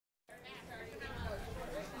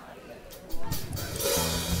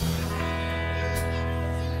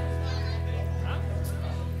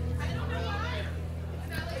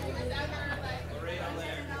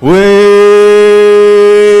Well,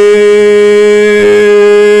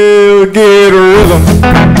 get rhythm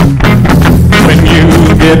when you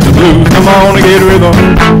get the blues. Come on and get rhythm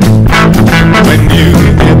when you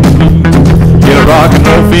get the blues. Get a rock and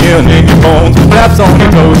roll feeling in your bones, with taps on your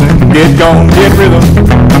toes, and get gone, get rhythm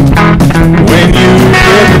when you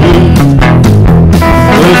get the blues.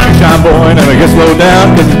 A little shoeshine boy never gets slowed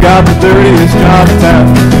down, cause he's got the dirtiest job in town.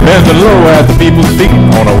 Bending low at the people's feet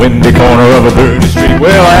on a windy corner of a dirty street.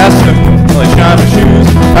 Well, I asked him, while he shined his shoes,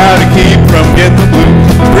 how to keep from getting the blues.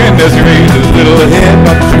 Grinned as he raised his little head,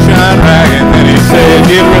 got the shoeshine rag, and then he said,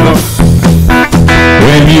 get rhythm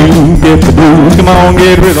when you get the blues. Come on,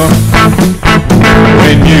 get rhythm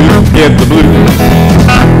when you get the blues.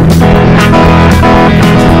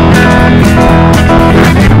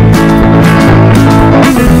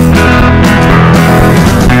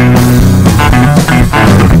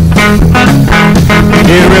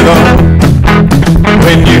 Get rhythm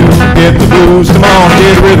when you get the blues. Come on,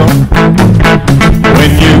 get rhythm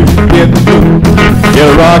when you get the blues.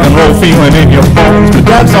 Get a rock and roll feeling in your bones, put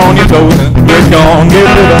taps on your toes, and get gone, get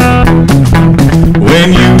rhythm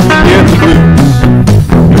when you get the blues.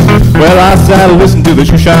 Well, I sat and listened to the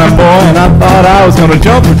shoeshine boy, and I thought I was gonna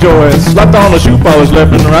jump for joy. Slapped on the shoe polish left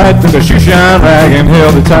and right, took a shoeshine rag and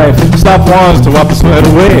held it tight. Stopped once to wipe the sweat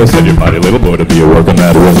away. I said, you're mighty little boy to be a working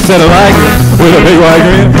that way. Said it like it, with a big white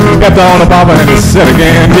grin. Kept on a bopper and it said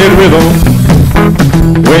again, get rhythm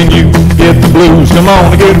when you get the blues. Come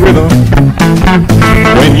on, get rhythm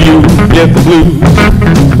when you get the blues.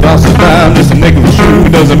 Cost a dime, just a nickel a shoe.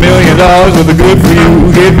 Does $1 million with a good for you.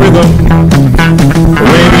 Get rhythm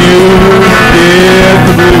when you get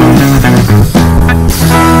the blues.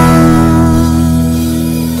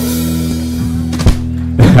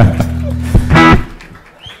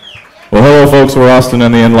 Well, hello folks, we're Austin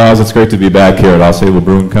and the In-Laws. It's great to be back here at Ausable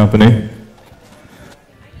Brewing Company.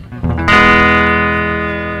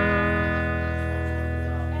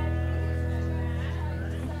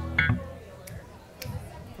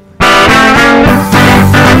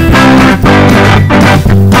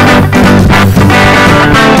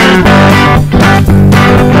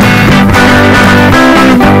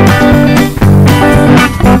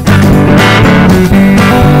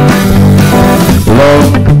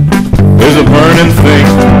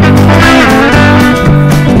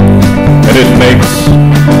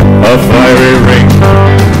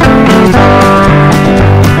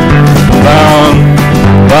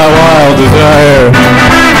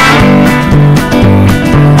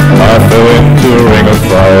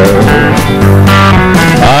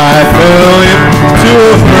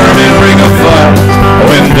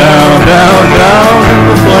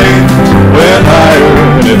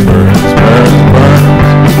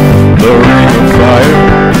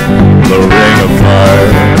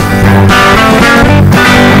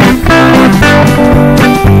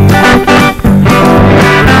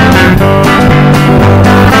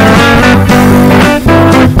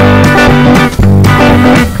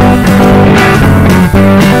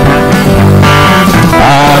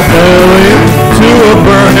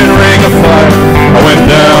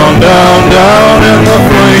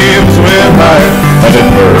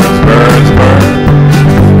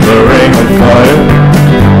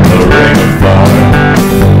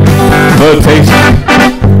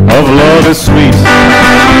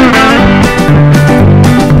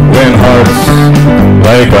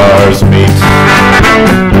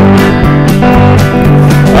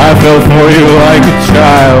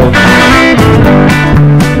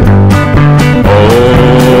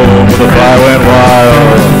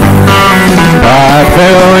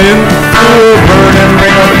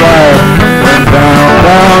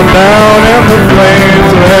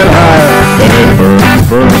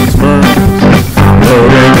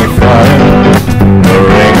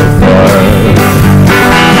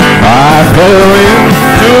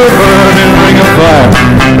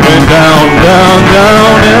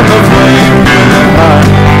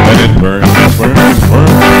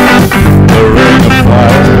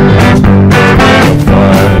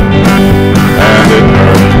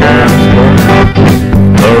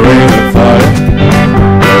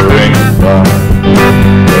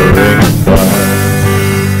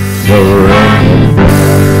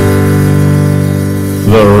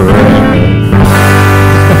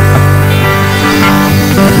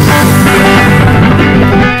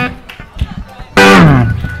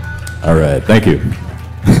 Thank you.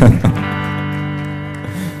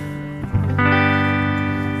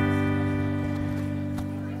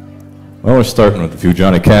 Well, we're starting with a few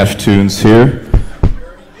Johnny Cash tunes here.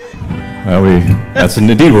 That's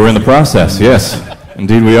indeed, we're in the process, yes.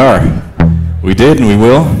 Indeed we are. We did and we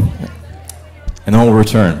will. and then we'll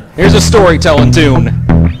return. Here's a storytelling tune.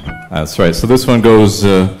 That's right. So this one goes,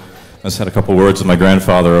 I just had a couple words with my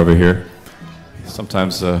grandfather over here.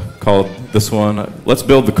 Sometimes called this one, Let's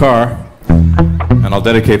Build the Car. And I'll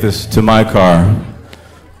dedicate this to my car,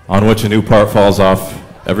 on which a new part falls off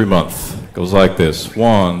every month. It goes like this.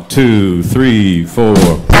 1, 2, 3, 4.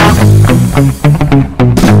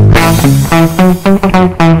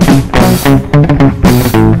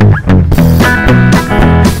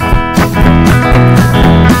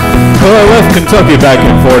 Well, I left Kentucky back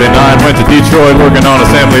in '49, went to Detroit working on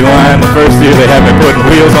assembly line. The first year they had me putting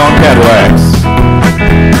wheels on Cadillacs.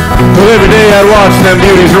 Well, every day I'd watch them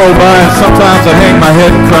beauties roll by, and sometimes I'd hang my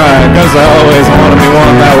head and cry, cause I always wanted me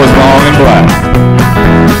one that was long and black.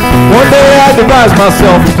 One day I devised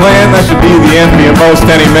myself a plan that should be the envy of most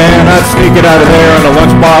any man. I'd sneak it out of there in a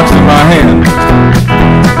lunchbox in my hand.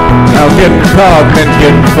 Now getting caught meant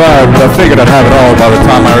getting fired, but I figured I'd have it all by the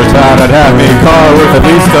time I retired. I'd have me a car worth at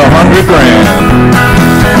least $100 grand.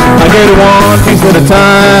 I get it one piece at a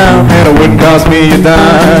time, and it wouldn't cost me a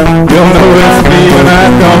dime. You'll know it's me when I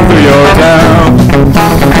come through your town.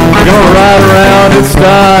 We're gonna ride around in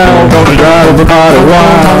style, gonna drive everybody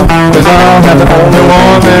wild, cause I'll have the only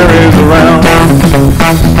one there is around.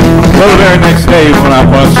 Well, the very next day when I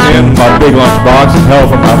punched in my big lunchbox of hell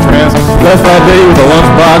for my friends, left that day with a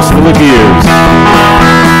lunchbox full of gears.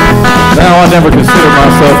 Now I never considered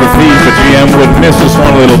myself a thief, but GM wouldn't miss just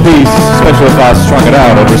one little piece, especially if I strung it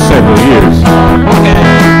out over several years.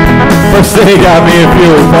 First they got me a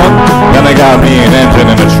fuel pump, then they got me an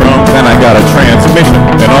engine in the trunk, then I got a transmission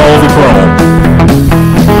and all the chrome.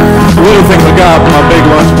 The little things I got in my big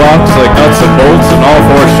lunchbox, like nuts and bolts and all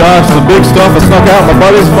 4 shocks, the big stuff I snuck out my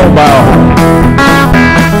buddy's mobile home.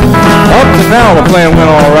 Up to now the plan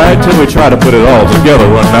went alright, till we tried to put it all together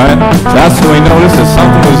one night. That's when we noticed that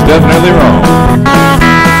something was definitely wrong.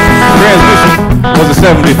 The transmission was a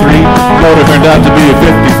 73, motor turned out to be a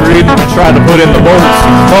 53, and I tried to put in the bolts,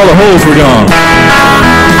 all the holes were gone.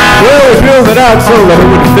 Well, we drilled it out so that it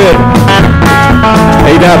would fit.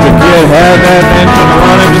 Eight out the kid had that engine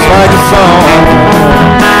running just like a song.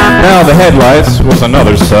 Now the headlights was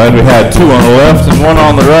another side. We had 2 on the left and 1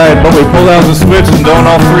 on the right, but we pulled out the switch and don't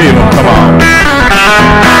all 3 of them come on.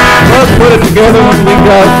 Let's put it together when we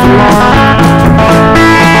got through.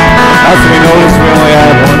 That's when we noticed we only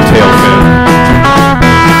had 1 tail fin.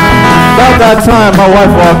 About that time, my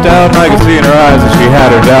wife walked out, and I could see in her eyes that she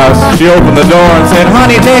had her doubts. She opened the door and said,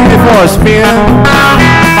 "Honey, take me for a spin."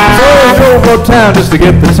 So I drove up town just to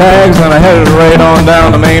get the tags, and I headed right on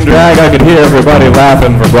down the main drag. I could hear everybody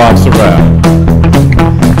laughing for blocks around.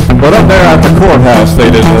 But up there at the courthouse,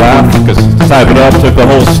 they didn't laugh, because to type it up took the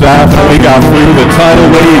whole staff, and we got through. The title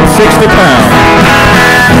weighed 60 pounds.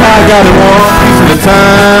 I got it 1 piece at a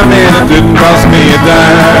time, and it didn't cost me a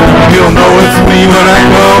dime. You'll know it's me when I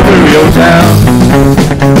come through your town.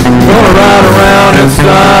 Gonna ride around in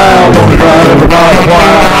style, gonna drive everybody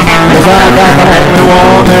wild, cause I got the only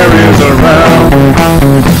one there is around.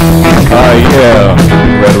 Yeah,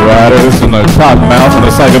 Red Riders and the Cottonmouth and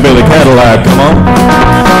the Psychobilly Cadillac, come on.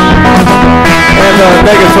 And the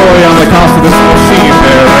negatory on the cost of this machine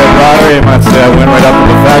there, Red Rider, you might say I went right up to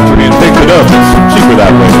the factory and picked it up. It's cheaper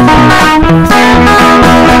that way.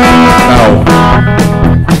 Now,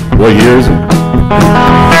 what year is it?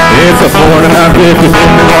 It's a 4 and a half, 50, 51,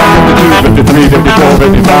 52, 53, 54,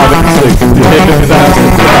 55, 56, 58, 59,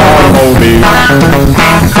 60, automobile.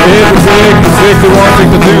 56, 61,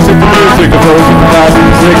 62, 63, 64, 65,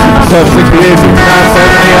 66, 67, 68, 69,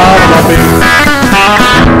 70, automobile.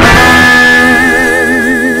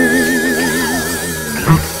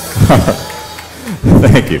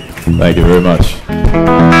 Thank you. Thank you very much.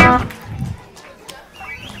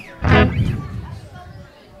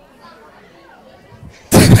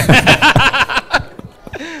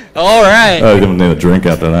 All right. I'm going to need a drink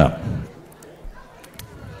after that.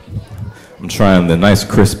 I'm trying the nice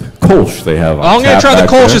crisp Kolsch they have on I'm going to try the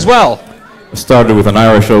Kolsch as well. I started with an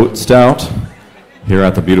Irish oat stout here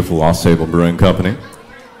at the beautiful Ausable Brewing Company.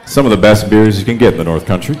 Some of the best beers you can get in the North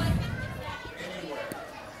Country.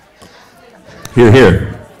 Here,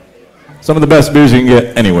 here. Some of the best beers you can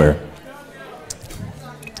get anywhere.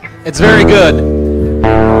 It's very good.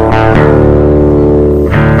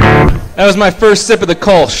 That was my first sip of the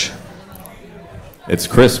Kolsch. It's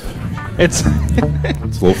crisp. It's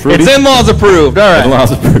it's a little fruity. It's in-laws approved. All right.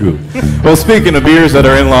 In-laws approved. Well, speaking of beers that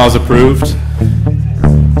are in-laws approved,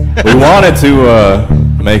 we wanted to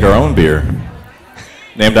make our own beer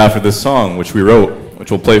named after this song, which we wrote,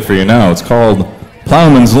 which we'll play for you now. It's called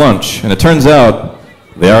Plowman's Lunch, and it turns out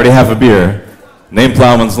they already have a beer named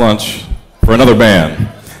Plowman's Lunch for another band.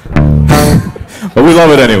 But we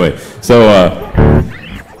love it anyway. So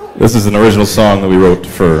this is an original song that we wrote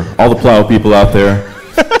for all the plow people out there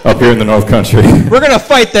up here in the North Country. We're going to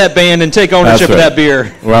fight that band and take ownership of that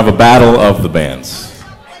beer. We'll have a battle of the bands.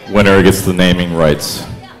 Winner gets the naming rights.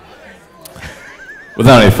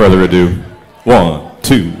 Without any further ado, 1,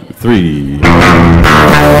 2, 3.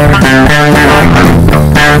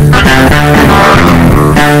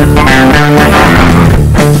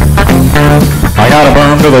 I got a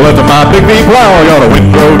berm to the left of my big V plow. I got a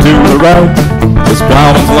window to the right. This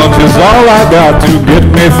plowman's lunch is all I got to get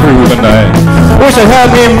me through the night. Wish I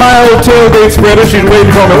had me my old tailgate spreader. She's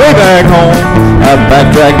waiting for me way back home. I'd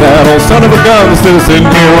backtrack that old son of a gun instead of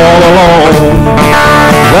sitting here all alone.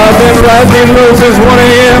 I've been riding low since 1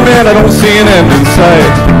 a.m. and I don't see an end in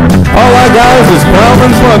sight. All I got is this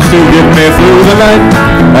plowman's lunch to get me through the night.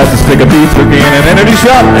 That's a stick of beef jerky and an energy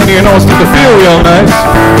shot, and you know it's to feel real nice.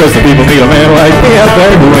 Cause the people need a man like me out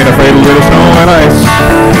there who ain't afraid of little snow and ice.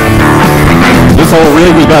 This whole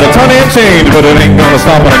rig was about a ton and change, but it ain't gonna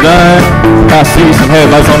stop on a dime. I see some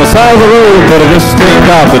headlights on the side of the road, but I just ain't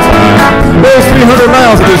got the time. There's 300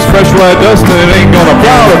 miles of this fresh white dust, and it ain't gonna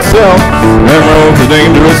plow itself. Them roads are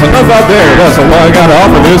dangerous enough out there, that's all I gotta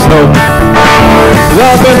offer this hope. Cause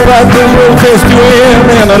I've been riding this road since 2 a.m.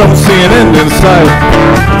 and I don't see an end in sight.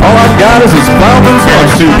 All I got is this plowman's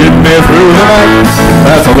lunch to get me through the night.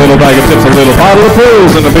 That's a little bag of chips, a little bottle of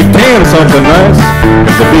pills, and a big can of something nice.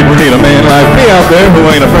 Cause the people need a man like me out there who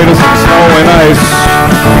ain't afraid of some snow and ice.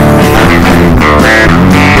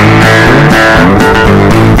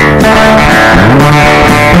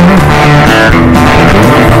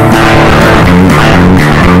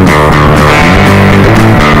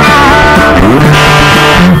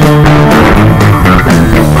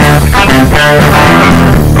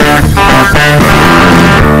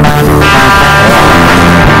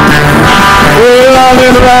 Well, I've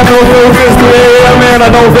been riding those roads since 3 a.m. and I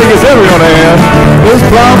don't think it's ever gonna end. This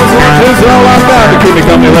plowman's lunch is all I've got to keep me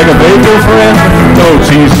company like a faithful friend. No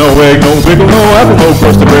cheese, no egg, no pickle, no apple, no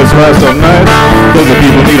crust of bread sliced up nice. Cause the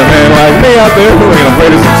people need a man like me out there who ain't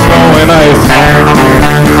afraid of some snow and ice.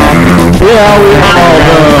 Yeah, I'll be all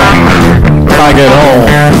done when I get home.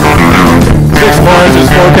 6 more inches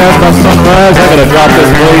forecast by sunrise. I gotta drop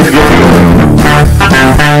this blaze to get to it.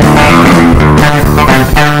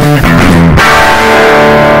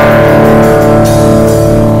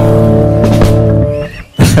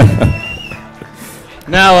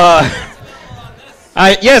 Now,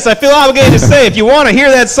 yes, I feel obligated to say, if you want to hear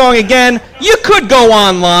that song again, you could go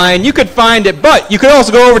online, you could find it, but you could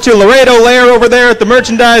also go over to Laredo Lair over there at the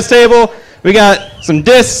merchandise table. We got some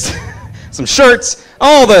discs, some shirts,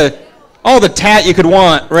 all the tat you could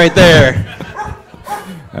want right there.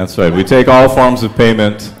 That's right. We take all forms of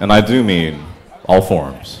payment, and I do mean all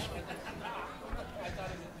forms.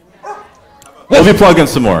 We'll be plugging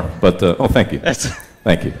some more, but oh, thank you.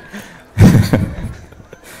 Thank you.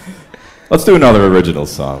 Let's do another original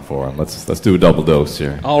song for him. Let's do a double dose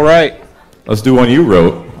here. All right. Let's do one you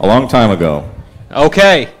wrote a long time ago.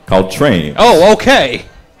 Okay. Called Train. Oh, okay.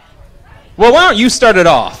 Well, why don't you start it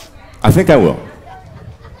off? I think I will.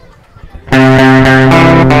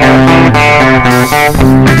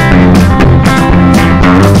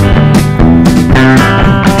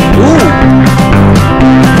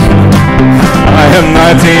 I am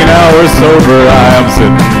 19 hours sober, I am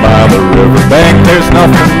sitting by the riverbank. There's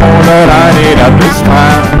nothing more that I need at this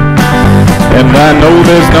time, and I know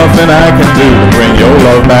there's nothing I can do to bring your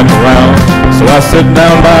love back around. So I sit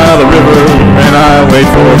down by the river and I wait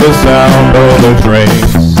for the sound of the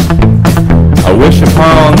trains. I wish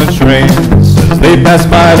upon the trains, as they pass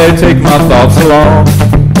by they take my thoughts along.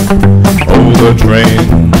 Oh, the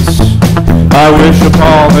trains, I wish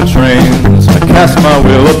upon the trains, I cast my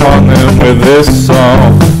will upon them with this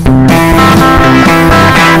song.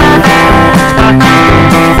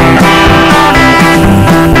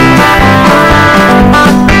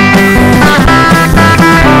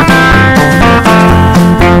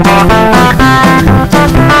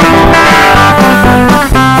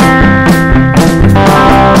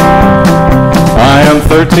 I am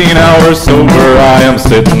 13 hours sober, I am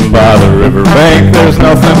sitting by the riverbank. There's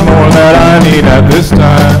nothing more that I need at this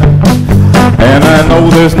time, and I know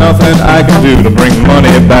there's nothing I can do to bring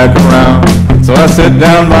money back around. So I sit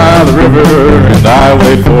down by the river and I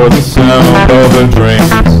wait for the sound of the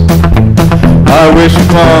trains. I wish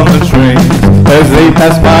upon the trains, as they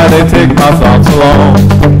pass by they take my thoughts along.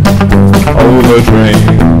 Oh, the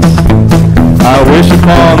trains, I wish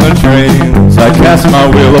upon the trains, I cast my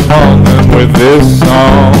will upon them with this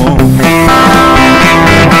song.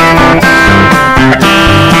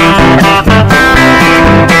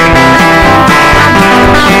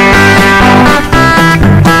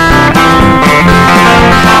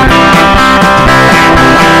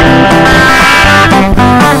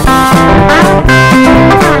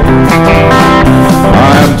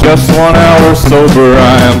 sober,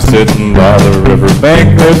 I am sitting by the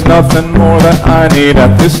riverbank. There's nothing more that I need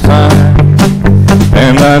at this time,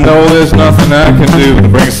 and I know there's nothing I can do to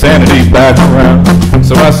bring sanity back around.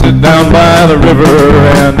 So I sit down by the river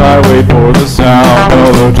and I wait for the sound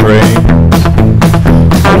of the trains.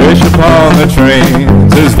 I wish upon the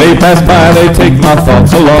trains as they pass by, they take my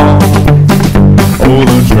thoughts along. Oh,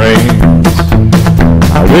 the trains,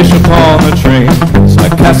 I wish upon the trains, I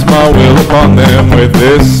cast my will upon them with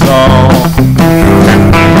this song.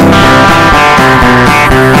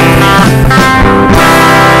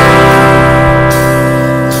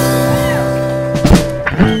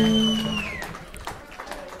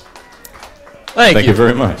 Thank you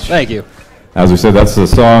very much. Thank you. As we said, that's the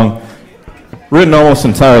song written almost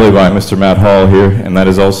entirely by Mr. Matt Hall here, and that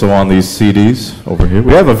is also on these CDs over here.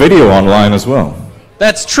 We have a video online as well.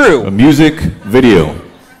 That's true. A music video.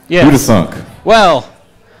 Yes. Who'd have thunk? Well,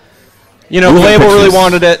 you know, the label really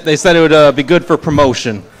wanted it. They said it would be good for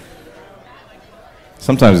promotion.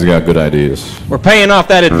 Sometimes you got good ideas. We're paying off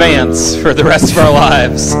that advance for the rest of our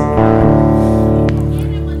lives.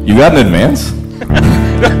 You got an advance?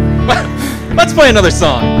 Let's play another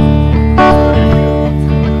song.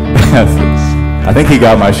 I think he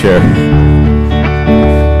got my share.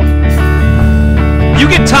 You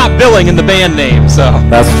get top billing in the band name, so.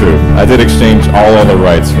 That's true. I did exchange all other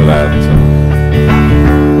rights for that. So.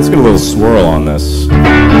 Let's get a little swirl on this.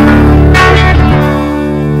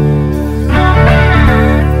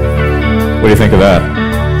 What do you think of that?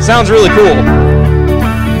 Sounds really cool.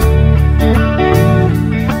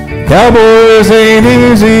 Cowboys ain't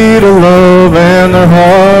easy to love and they're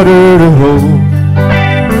harder to hold.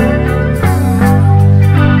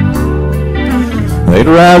 They'd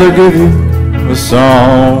rather give you a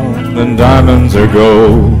song than diamonds or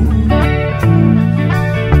gold.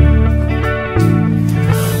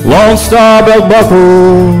 Lone Star belt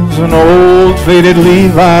buckles and old faded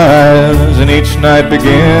Levi's, and each night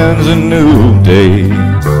begins a new day.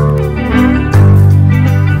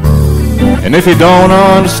 And if you don't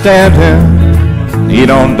understand him, he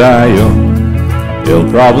don't die young, he'll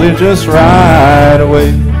probably just ride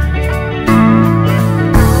away.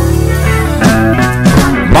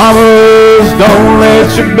 Mamas, don't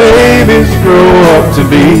let your babies grow up to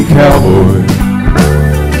be cowboys.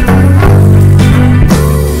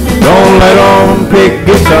 Don't let them pick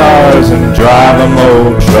guitars and drive them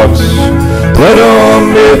old trucks. Let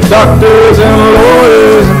them be doctors and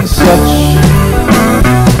lawyers and such.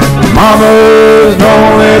 Mamas,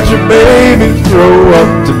 don't let your babies grow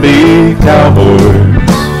up to be cowboys.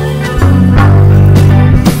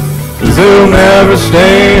 'Cause they'll never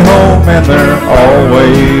stay home and they're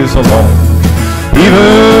always alone,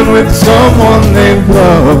 even with someone they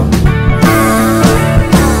love.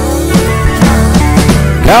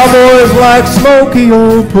 Cowboys like smoky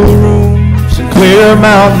old pool rooms and clear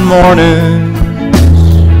mountain mornings,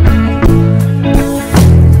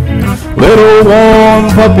 little warm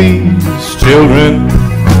puppies, children,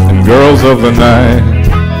 and girls of the night.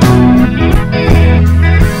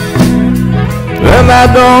 Them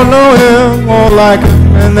that don't know him won't like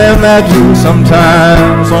him, and them that do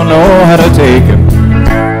sometimes don't know how to take him.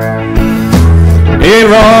 He ain't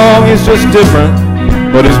wrong, he's just different,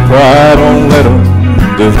 but his pride won't let him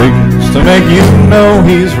do things to make you know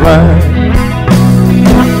he's right.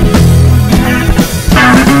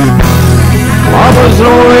 Mamas,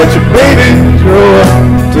 don't let your babies grow up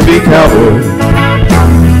to be cowboys.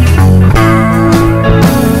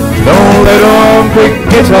 Don't let them pick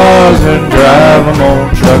guitars and drive them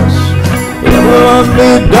on trucks. Let them be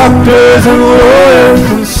doctors and lawyers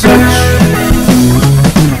and such.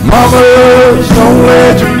 Mamas, don't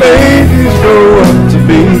let your babies grow up to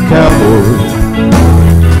be cowboys.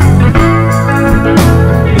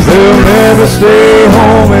 They'll never stay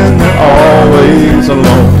home and they're always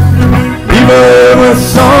alone, even with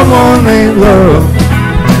someone they love.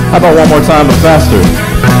 How about one more time but faster?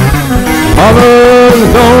 Mothers,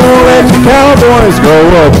 don't let your cowboys grow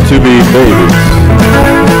up to be babies.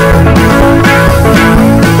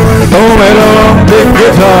 Don't let them pick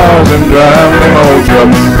guitars and drive them old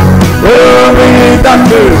trucks. Let them be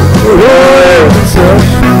doctors, lawyers and such.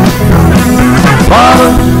 Mama,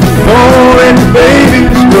 don't let your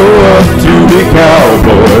babies grow up to be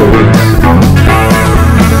cowboys.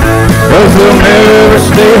 'Cause they'll never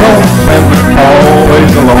stay home and they're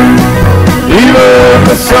always alone, even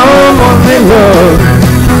with someone they love.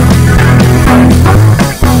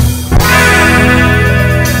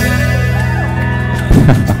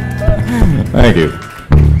 Thank you.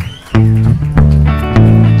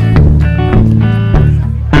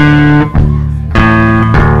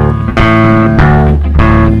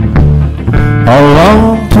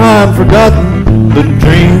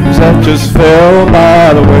 just fell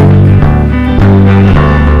by the way.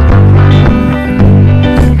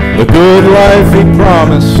 The good life he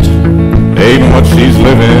promised ain't what she's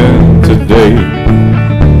living today.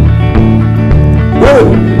 Whoa.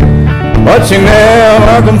 But she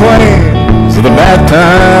never complains of the bad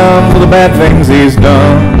times or the bad things he's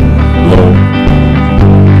done. Lord.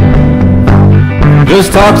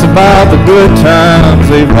 Just talks about the good times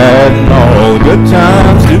they've had and all the good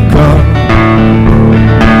times to come.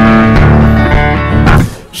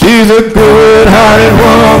 She's a good-hearted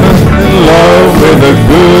woman in love with a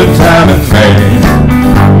good-timing man.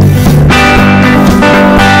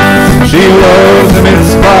 She loves him in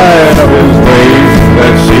spite of his ways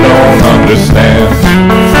that she don't understand.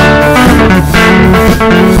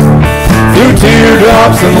 Through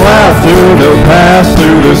teardrops and laughter, they'll pass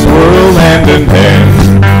through this world hand in hand.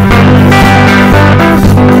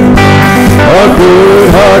 A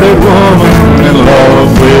good-hearted woman in love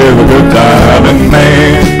with a good-timing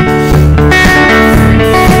man.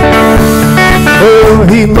 Oh,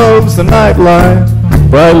 he loves the nightlife,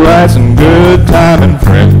 bright lights and good-timing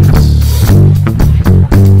friends.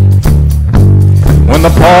 When the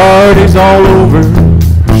party's all over,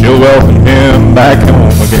 she'll welcome him back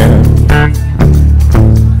home again.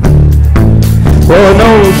 Well,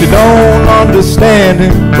 no, she don't understand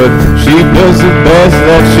him, but she does the best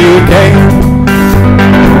that she can.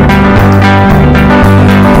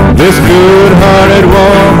 This good-hearted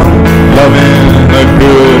woman, loving a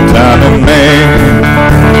good-timing man.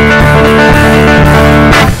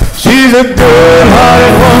 She's a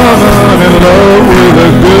good-hearted woman in love with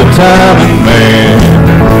a good-timing man.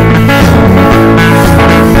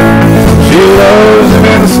 She loves him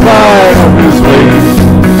in spite of his ways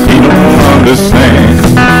he don't understand.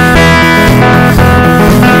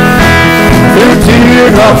 Through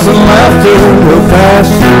teardrops and laughter, we'll pass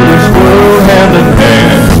through this world hand in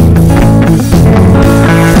hand.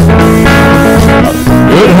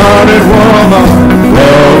 Good-hearted woman,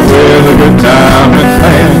 love with a good-timing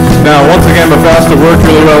man. Now, once again, the faster worked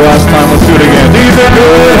really well last time. Let's do it again. She's a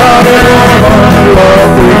good-hearted woman,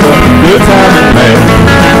 love with a good-timing man.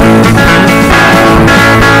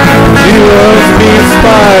 She loves me in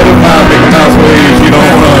spite of my big mouth ways you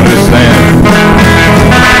don't understand.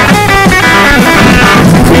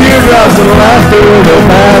 Teardrops and laughter, they'll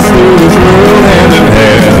pass through this world hand in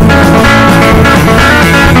hand.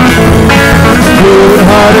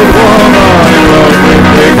 Good-hearted woman in love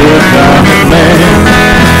with a good-timing man.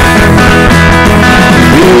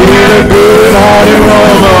 She's a good-hearted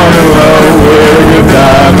woman in love with a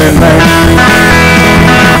good-timing man.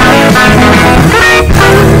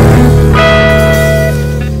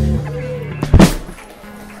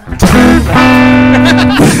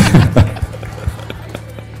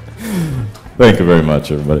 Thank you very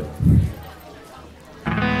much, everybody.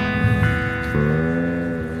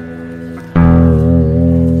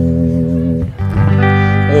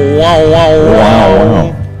 Wow, wow, wow.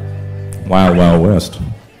 Wow. Wild, Wild West.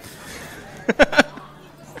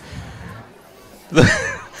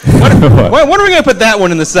 When are we going to put that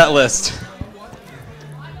one in the set list?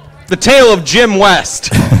 The Tale of Jim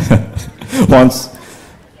West. Once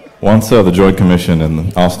the Joint Commission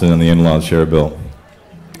and Austin and the in-laws share a bill.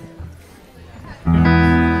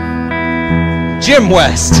 Jim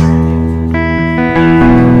West.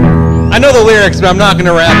 I know the lyrics, but I'm not going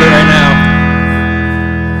to rap it right now.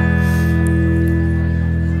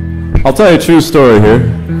 I'll tell you a true story here.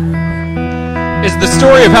 Is the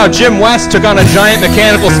story of how Jim West took on a giant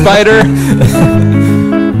mechanical spider?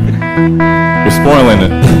 You're spoiling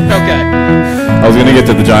it. Okay. I was going to get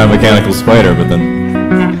to the giant mechanical spider, but then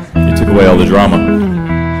you took away all the drama.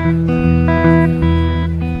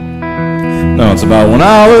 No, it's about when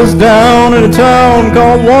I was down in a town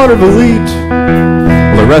called Waterville,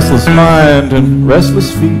 with a restless mind and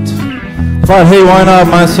restless feet. Thought, hey, why not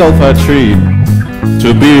myself I treat to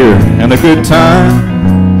a beer and a good time.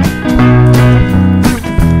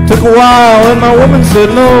 Took a while and my woman said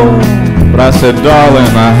no, but I said,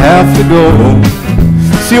 darling, I have to go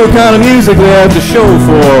see what kind of music they have to show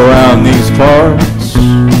for around these parts.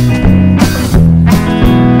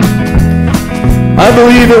 I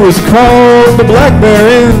believe it was called the Black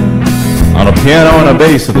Bear Inn. On a piano and a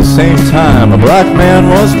bass at the same time, a black man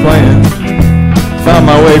was playing. Found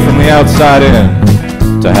my way from the outside in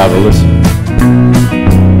to have a listen.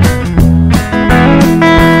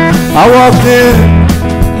 I walked in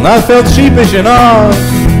and I felt sheepish and odd.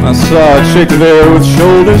 I saw a chick there with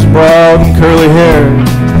shoulders broad and curly hair,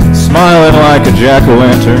 smiling like a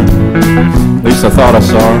jack-o'-lantern. At least I thought I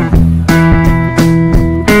saw her.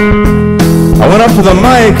 I went up to the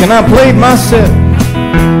mic and I played my set.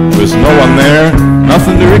 There's no one there,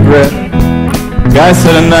 nothing to regret. Guy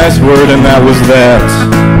said a nice word and that was that.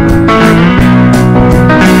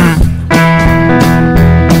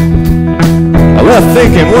 I left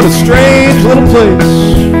thinking, what a strange little place.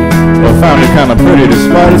 Well, I found it kind of pretty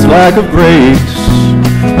despite its lack of grace.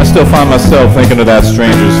 I still find myself thinking of that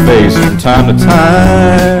stranger's face from time to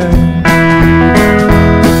time.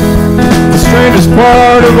 The strangest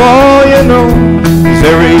part of all, you know, is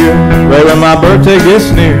every year, right when my birthday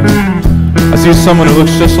gets near, I see someone who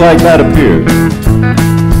looks just like that appear,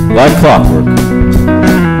 like clockwork.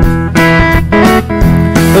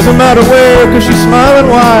 Doesn't matter where, 'cause she's smiling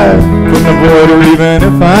wide. Couldn't avoid her even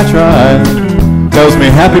if I tried. Tells me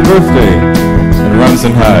happy birthday and runs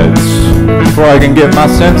and hides before I can get my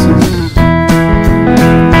senses.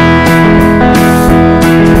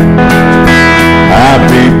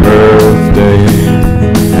 Happy birthday,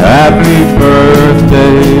 happy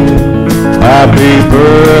birthday, happy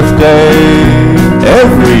birthday.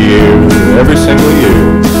 Every year, every single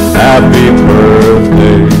year. Happy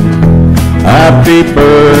birthday, happy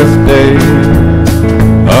birthday,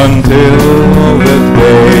 until the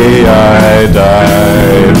day I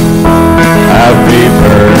die. Happy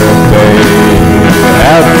birthday,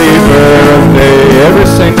 every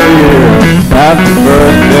single year. Happy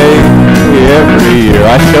birthday, every year.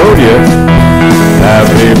 I showed you.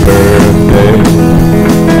 Happy birthday,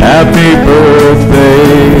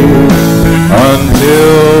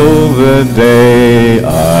 until the day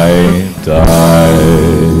I die.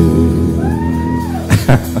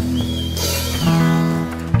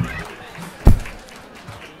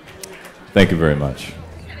 Thank you very much.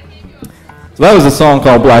 So that was a song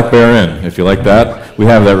called Black Bear Inn. If you like that, we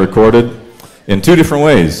have that recorded in two different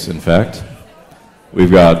ways, in fact. We've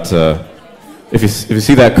got, if you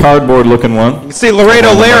see that cardboard-looking one. You can see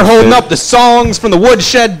Laredo Lair holding up the Songs from the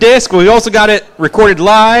Woodshed disc. We also got it recorded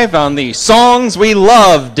live on the Songs We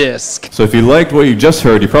Love disc. So if you liked what you just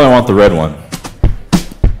heard, you probably want the red one.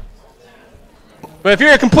 But if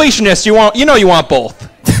you're a completionist, you want both.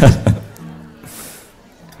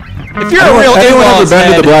 If you're a real anyone ever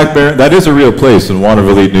been to the Black Bear? That is a real place in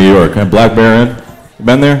Waterville, New York. Black Bear Inn? You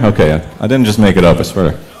been there? Okay, I didn't just make it up, I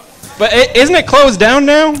swear. But isn't it closed down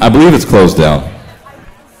now? I believe it's closed down.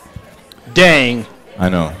 Dang. I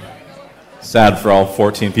know. Sad for all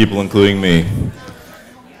 14 people, including me.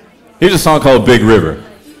 Here's a song called Big River.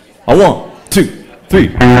 A 1, 2,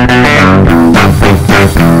 3.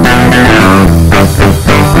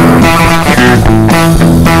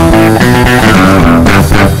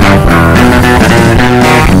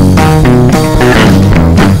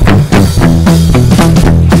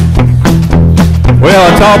 Well,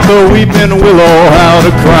 I taught the weeping willow how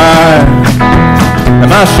to cry,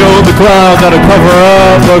 and I showed the clouds how to cover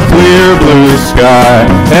up a clear blue sky.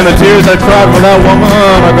 And the tears I cried for that woman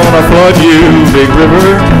are gonna flood you, Big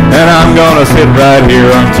River, and I'm gonna sit right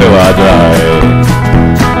here until I die.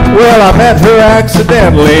 Well, I met her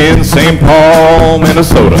accidentally in St. Paul,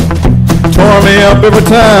 Minnesota. Tore me up every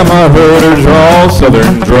time I heard her drawl,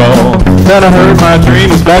 southern drawl. Then I heard my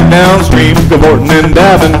dreams back downstream, cavorting in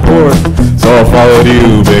Davenport. So I followed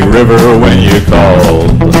you, Big River, when you called.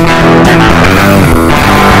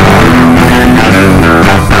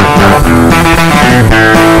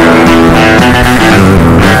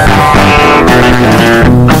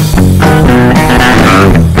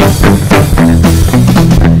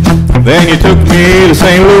 Then you took me to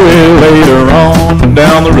St. Louis later on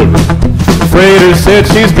down the river. Freighter said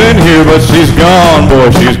she's been here, but she's gone, boy,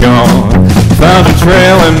 she's gone. Found a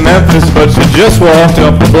trail in Memphis, but she just walked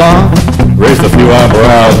up the block, raised a few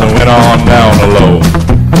eyebrows and went on down the low.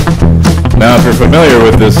 Now, if you're familiar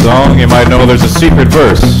with this song, you might know there's a secret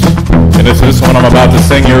verse, and it's this one I'm about to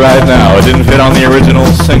sing you right now. It didn't fit on the original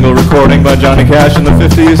single recording by Johnny Cash in the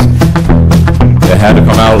 50s. It had to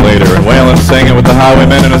come out later, and Waylon sang it with the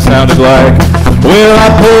Highwaymen, and it sounded like, well, I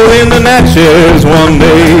pulled in the Natchez one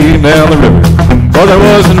day down the river, but there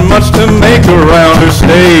wasn't much to make around or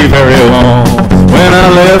stay very long. When I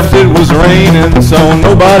left, it was raining, so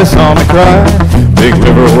nobody saw me cry. Big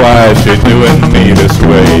River, why is she doing me this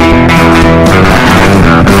way?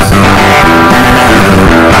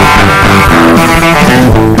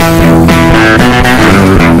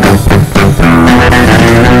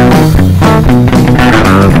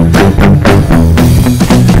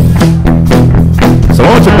 So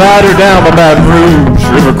won't you bite her down by Baton Rouge,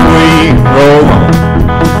 River Queen, roll on.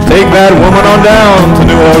 Take that woman on down to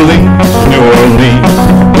New Orleans, New Orleans.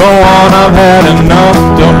 Go on, I've had enough,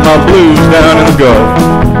 dump my blues down in the Gulf.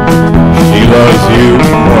 She loves you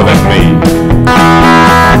more than me.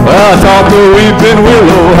 Well, I taught the weeping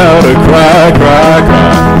willow how to cry, cry,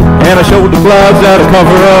 cry. and I showed the clouds how to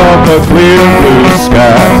cover up a clear blue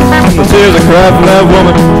sky. And the tears I cried for that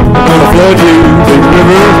woman are gonna flood you, big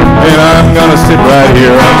river, and I'm gonna sit right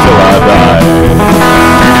here until I die.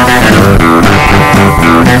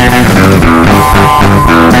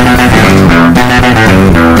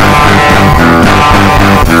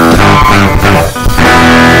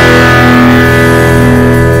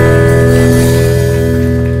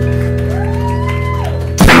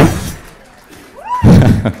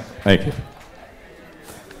 Thank you.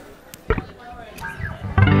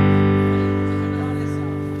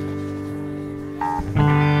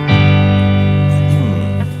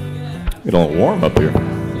 Get a little warm up here.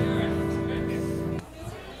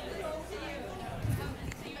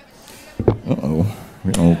 Uh-oh,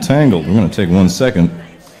 we're getting a little tangled. We're going to take 1 second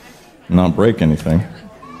and not break anything.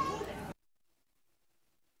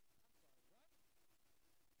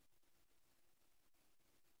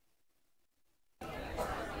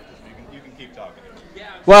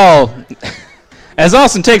 Well, as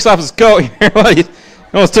Austin takes off his coat here, well, he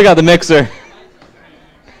almost took out the mixer.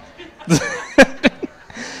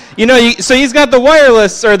 You know, so he's got the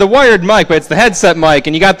wireless, or the wired mic, but it's the headset mic,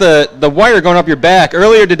 and you got the wire going up your back.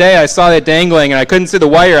 Earlier today, I saw that dangling, and I couldn't see the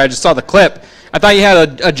wire. I just saw the clip. I thought you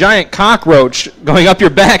had a giant cockroach going up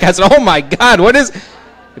your back. I said, oh, my God, what is...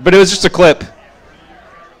 But it was just a clip.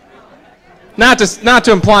 Not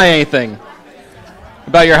to imply anything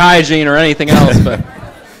about your hygiene or anything else, but...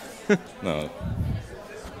 No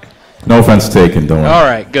offense taken, don't worry. All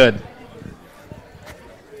right, good.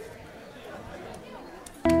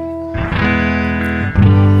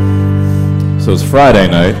 So it's Friday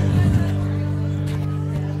night.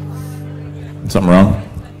 Something wrong?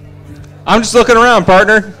 I'm just looking around,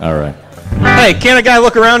 partner. All right. Hey, can't a guy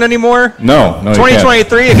look around anymore? No,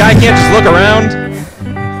 2023, a guy can't just look around?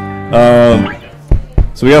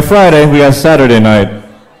 So we got Friday, we got Saturday night.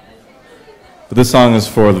 But this song is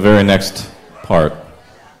for the very next part,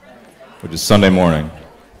 which is Sunday morning.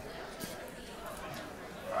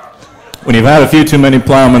 When you've had a few too many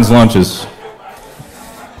plowman's lunches,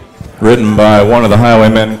 written by one of the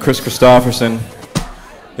highwaymen, Chris Christopherson,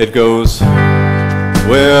 it goes,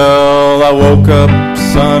 well, I woke up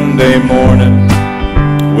Sunday morning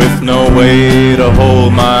with no way to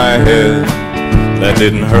hold my head. That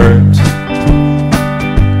didn't hurt.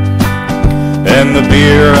 And the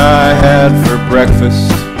beer I had for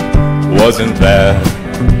breakfast wasn't bad,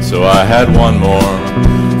 so I had one more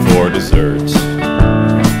for dessert.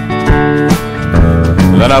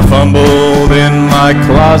 Then I fumbled in my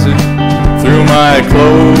closet, through my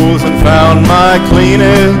clothes, and found my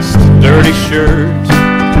cleanest dirty shirt.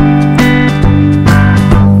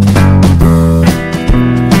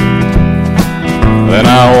 Then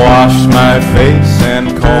I washed my face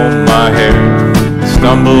and combed my hair,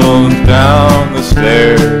 stumbled down the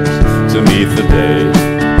stairs to meet the day.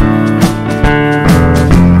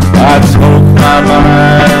 I'd smoked my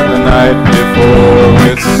mind the night before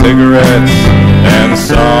with cigarettes and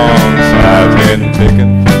songs I've been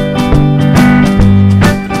picking.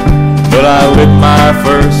 But I lit my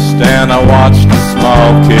first and I watched a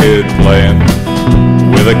small kid playing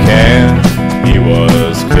with a can he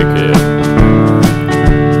was kicking.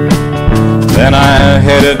 Then I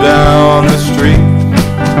headed down the street,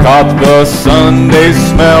 caught the Sunday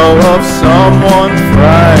smell of someone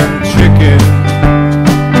frying chicken.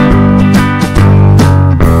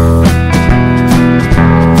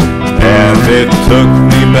 And it took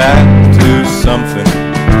me back to something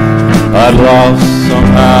I'd lost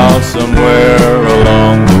somehow, somewhere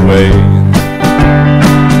along the way.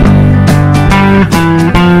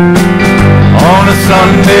 On a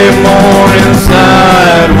Sunday morning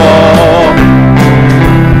sidewalk,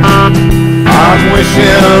 I'm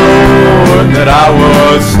wishing, Lord, that I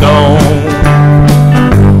was stoned.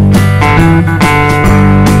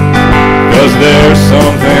 'Cause there's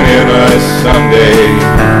something in a Sunday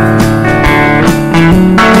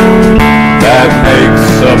that makes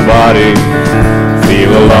a body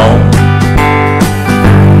feel alone.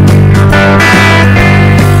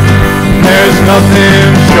 There's nothing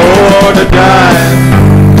short of dying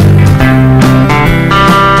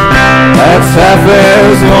that's half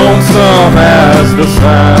as lonesome as the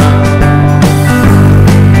sound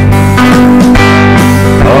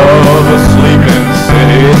of a sleeping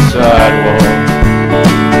city sidewalk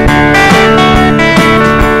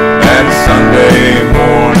and Sunday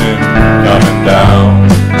morning coming down.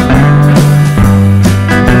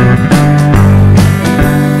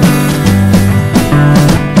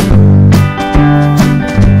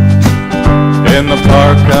 In the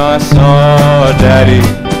park I saw a daddy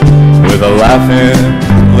with a laughing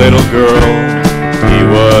little girl. He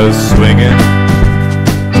was swinging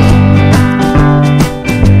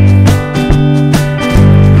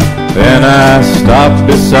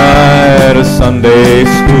at a Sunday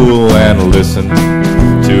school and listened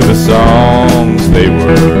to the songs they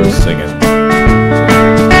were singing.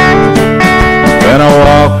 Then I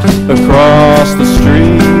walked across the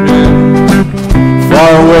street and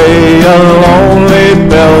far away a lonely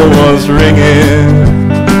bell was ringing.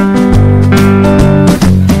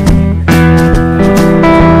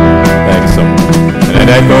 Thanks so much. And it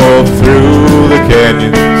echoed through the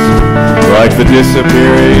canyons like the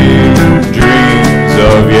disappearing dreams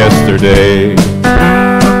of yesterday.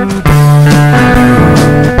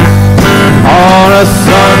 On a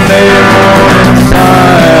Sunday morning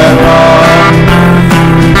sidewalk,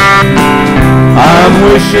 I'm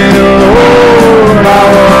wishing, Lord, I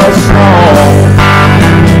was home,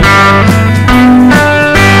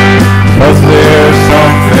 'cause there's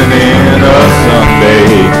something in a Sunday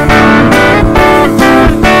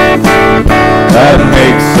that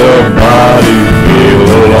makes a body feel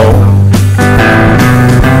alone.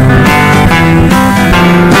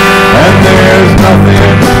 And there's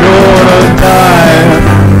nothing short of dying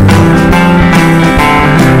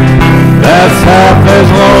that's half as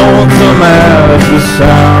lonesome as the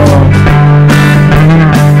sound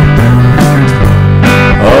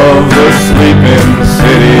of the sleeping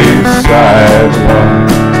city sidewalk.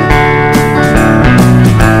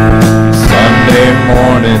 Sunday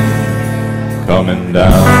morning coming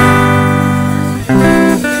down.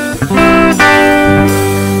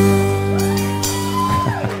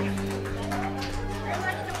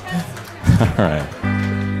 All right.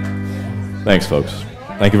 Thanks, folks.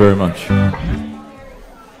 Thank you very much.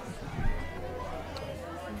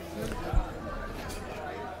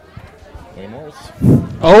 Any more?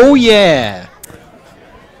 Oh, yeah.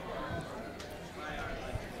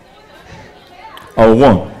 A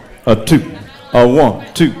 1, a 2, a 1,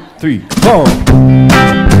 2, 3, 4.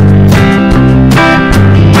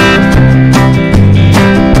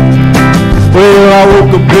 Well, I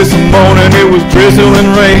woke up this morning, it was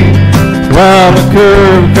drizzling rain. Round the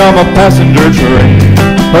curve come a passenger train.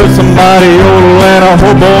 Heard somebody yodel and a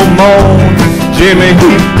hobo moan. Jimmy,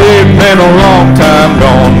 he's dead, been a long time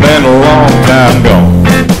gone, been a long time gone.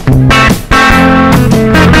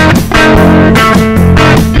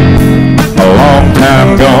 A long time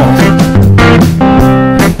gone.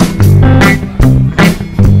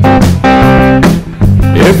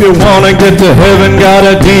 If you wanna get to heaven,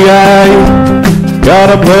 gotta D.I.E.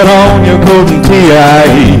 Gotta put on your coat and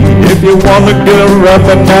T.I.E. If you wanna get a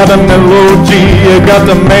rapping out of melody, you got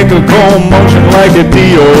to make a cold motion like a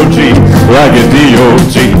D.O.G. Like a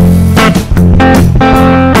D.O.G.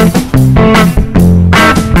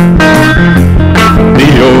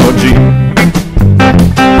 D.O.G.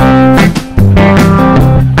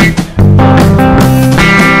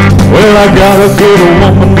 Well, I got a good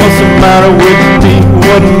woman, what's the matter with me?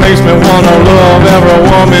 What makes me wanna love every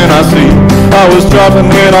woman I see? I was dropping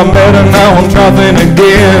when I met her, now I'm dropping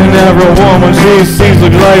again. Every woman she sees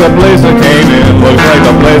looks like a place I came in. Looks like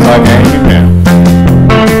the place I came in.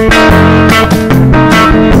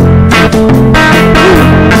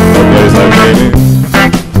 The place I came in.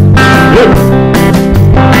 Yeah.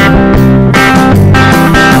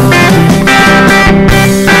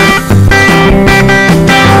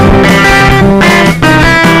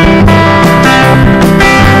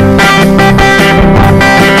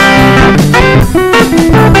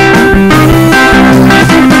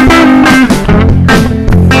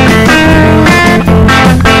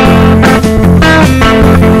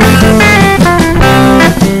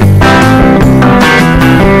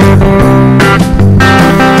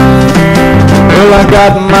 I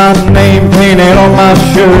got my name painted on my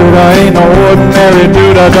shirt. I ain't no ordinary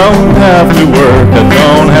dude. I don't have to work. I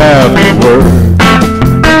don't have to work.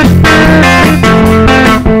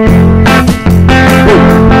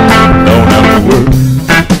 Don't have to work.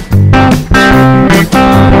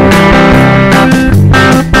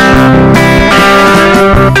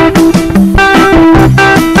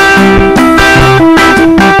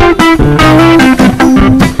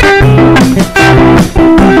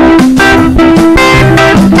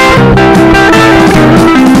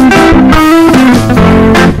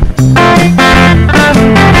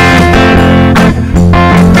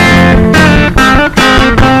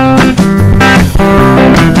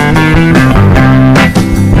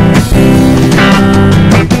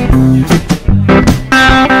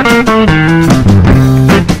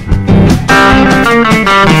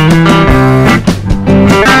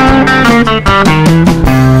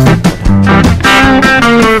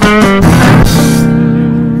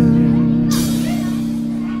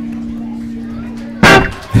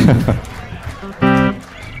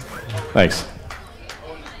 Thanks.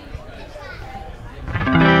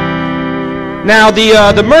 Now,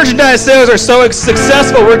 the merchandise sales are so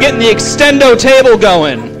successful, we're getting the extendo table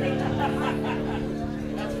going.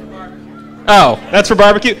 Oh, that's for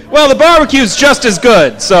barbecue? Well, the barbecue's just as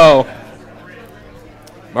good, so...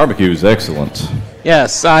 Barbecue is excellent.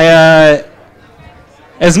 Yes, as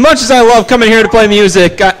much as I love coming here to play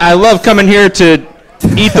music, I love coming here to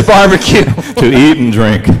eat the barbecue. To eat and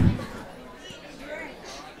drink.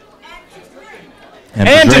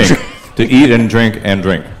 And to drink. To eat and drink and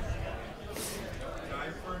drink.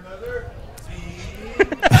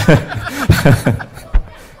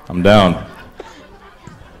 I'm down.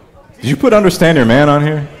 Did you put Understand Your Man on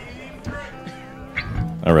here?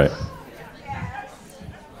 All right.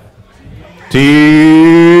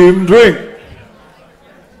 Team drink.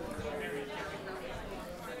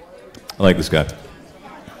 I like this guy.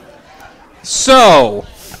 So,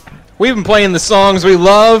 we've been playing the songs we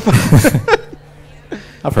love.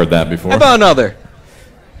 I've heard that before. How about another?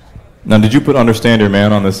 Now, did you put Understand Your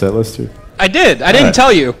Man on this set list too? I did. I didn't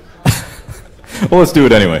tell you. Well, let's do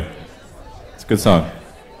it anyway. It's a good song.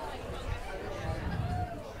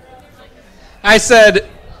 I said,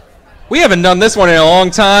 we haven't done this one in a long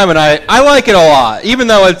time, and I like it a lot, even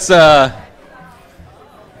though it's a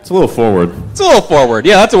little forward. It's a little forward.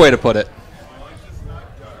 Yeah, that's a way to put it.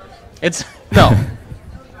 It's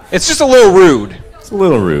just a little rude. It's a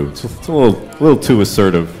little rude. It's a little too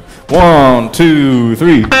assertive. 1, 2,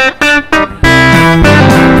 3.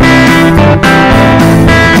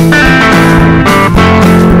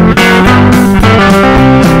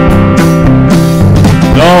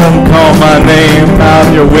 Don't call my name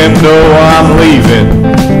out your window, I'm leaving.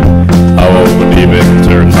 I won't believe it,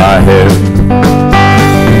 turn my head.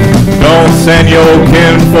 Don't send your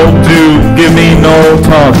kinfolk to give me no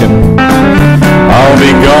talking. I'll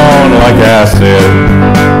be gone like I said.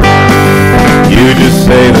 You just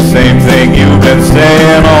say the same thing you've been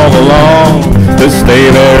saying all along. Just stay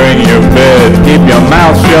there in your bed, keep your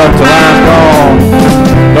mouth shut till I'm gone.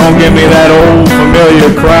 Don't give me that old familiar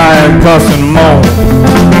crying, cuss and moan.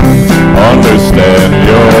 Understand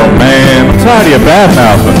your man. I'm tired of your bad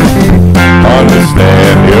mouthing.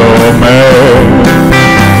 Understand your man.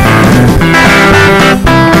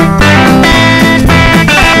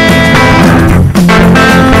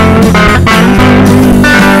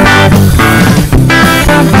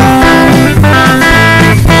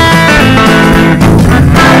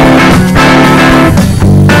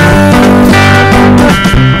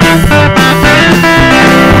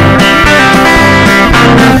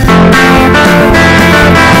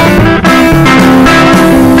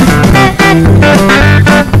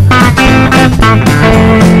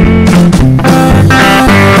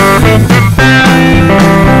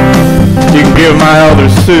 Give my other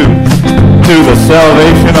suit to the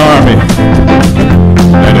Salvation Army.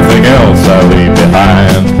 Anything else I leave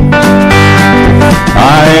behind.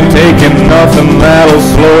 I ain't taking nothing that'll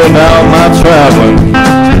slow down my traveling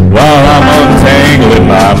while I'm untangling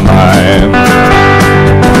my mind.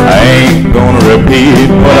 I ain't gonna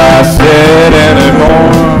repeat what I said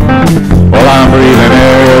anymore while I'm breathing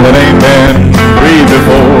air that ain't been breathed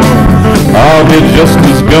before. I'll be just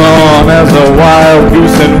as gone as a wild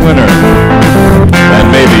goose in winter. And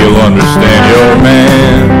maybe you'll understand your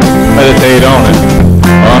man. Meditate on it.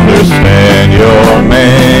 Understand your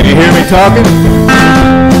man. You hear me talking?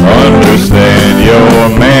 Understand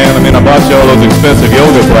your man. I mean, I bought you all those expensive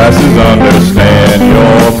yoga classes. Understand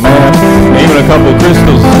your man. Even a couple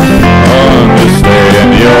crystals.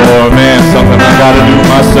 Understand your man. Something I gotta do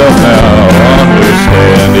myself now.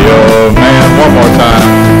 Understand your man. One more time.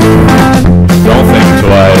 Don't think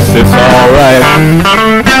twice. It's all right.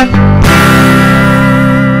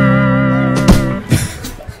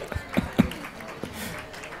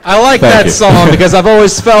 I like that song because I've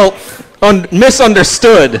always felt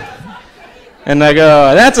misunderstood. And I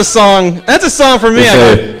go, that's a song for me.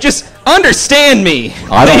 I go, just understand me,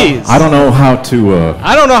 please. I don't know how to...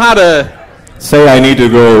 I don't know how to... say I need to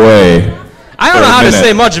go away. I don't know how to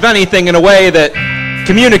say much of anything in a way that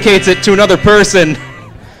communicates it to another person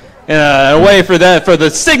in a way for the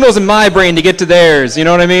signals in my brain to get to theirs. You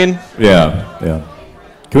know what I mean? Yeah.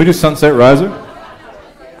 Can we do Sunset Riser?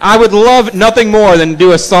 I would love nothing more than to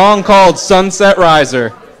do a song called Sunset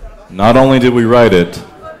Riser. Not only did we write it,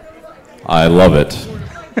 I love it.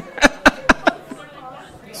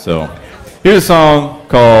 So, here's a song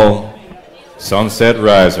called Sunset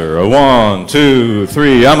Riser. 1, 2,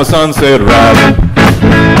 3. I'm a sunset riser,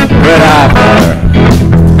 red eye fire,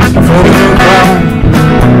 a 42 cloud,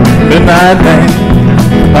 midnight man.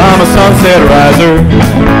 I'm a sunset riser,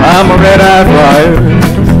 I'm a red eye flyer,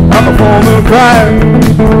 I'm a full moon crier,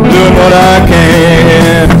 doing what I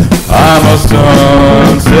can. I'm a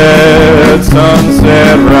sunset,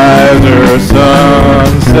 sunset riser,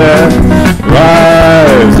 sunset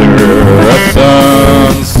riser, a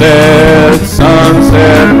sunset,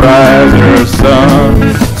 sunset riser,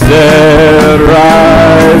 sunset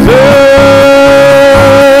riser.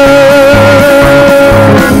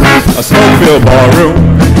 A smoke-filled ballroom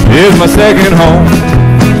is my second home.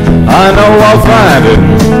 I know I'll find it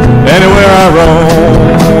anywhere I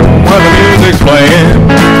roam. When the music's playing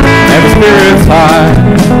and the spirit's high,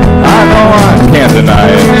 I know I can't deny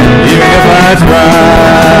it, even if I try.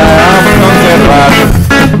 I'm a sunset rider,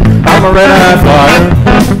 I'm a red-eye flyer,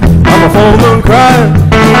 I'm a full moon crier,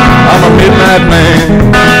 I'm a midnight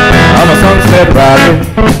man. I'm a sunset rider,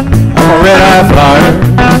 I'm a red-eye flyer,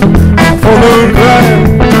 full moon crier,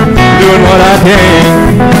 doing what I can.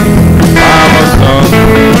 I'm a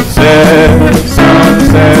sunset,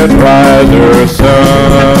 sunset riser,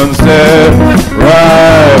 sunset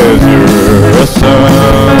riser, a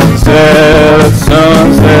sunset,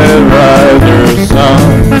 sunset riser,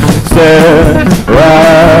 sunset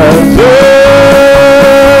riser.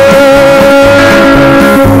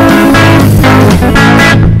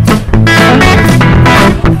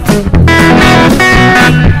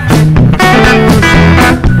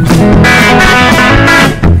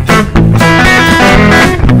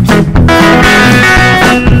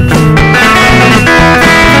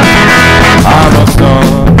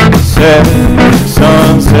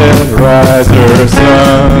 Sunset riser,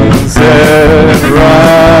 sunset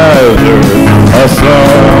riser, a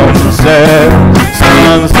sunset,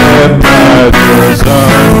 sunset riser,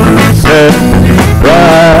 sunset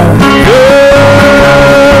riser.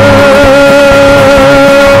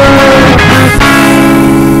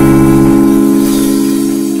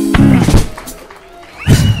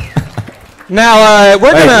 Now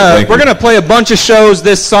we're gonna play a bunch of shows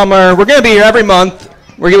this summer. We're gonna be here every month.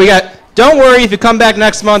 We got. Don't worry if you come back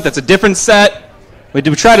next month. That's a different set. We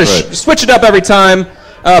try to switch it up every time.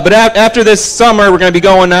 But after this summer, we're going to be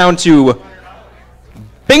going down to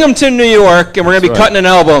Binghamton, New York, and we're going to be cutting an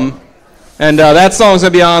album. And that song's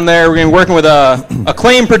going to be on there. We're going to be working with a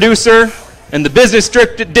acclaimed producer in the business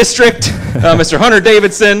district, Mr. Hunter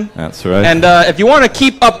Davidson. That's right. And if you want to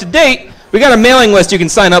keep up to date, we got a mailing list you can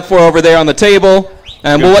sign up for over there on the table.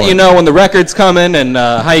 And we'll let you know when the record's coming and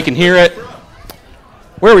how you can hear it.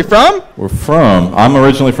 Where are we from? I'm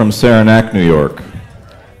originally from Saranac, New York.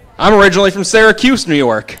 I'm originally from Syracuse, New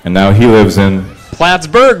York. And now he lives in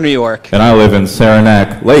Plattsburgh, New York. And I live in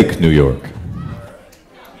Saranac Lake, New York.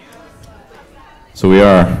 So we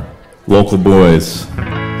are local boys.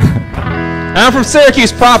 I'm from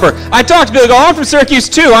Syracuse proper. I talked to Bill. I'm from Syracuse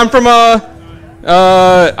too. I'm from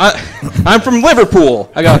I'm from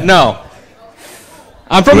Liverpool. I go no.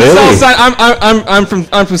 I'm from the south side.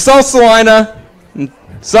 I'm from South Salina.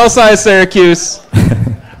 South side of Syracuse.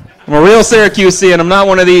 I'm a real Syracusean. I'm not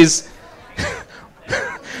one of these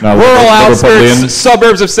rural outskirts,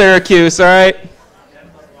 suburbs of Syracuse, all right?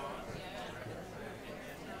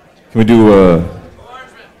 Can we do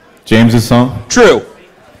James's song? True.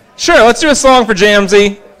 Sure, let's do a song for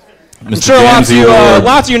Jamesy. I'm sure lots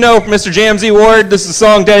of you know Mr. Jamesy Ward. This is a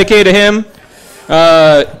song dedicated to him.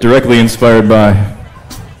 Directly inspired by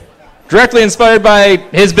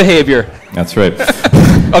his behavior. That's right.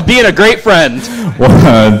 Of being a great friend.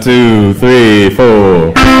 1, 2, 3,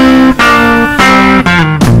 4.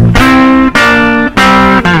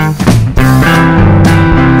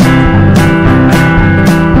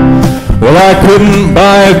 Well, I couldn't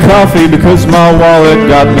buy a coffee because my wallet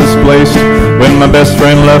got misplaced when my best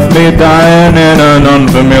friend left me dying in an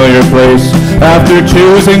unfamiliar place. After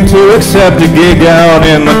choosing to accept a gig out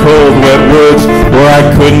in the cold, wet woods where I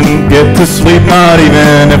couldn't get to sleep, not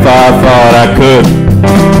even if I thought I could.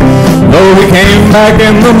 Though he came back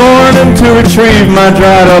in the morning to retrieve my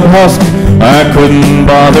dried up husk, I couldn't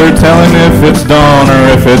bother telling if it's dawn or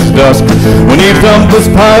if it's dusk. When he dumped this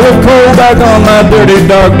pile of coal back on my dirty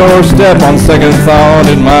dark doorstep, on second thought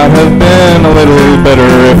it might have been a little better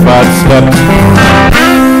if I'd slept.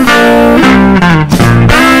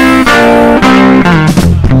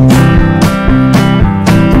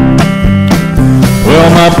 Well,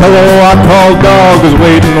 my pillow I called dog was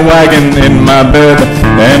waiting wagging in my bed,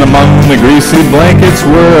 and among the greasy blankets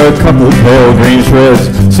were a couple pale green shreds.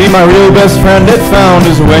 See, my real best friend had found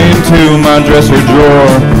his way into my dresser drawer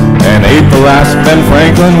and ate the last Ben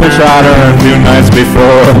Franklin which I'd earned 2 nights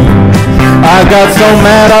before. I got so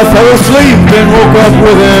mad I fell asleep and woke up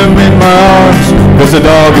with him in my arms, 'cause a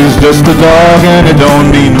dog is just a dog and it don't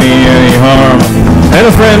mean me any harm. And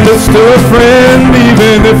a friend is still a friend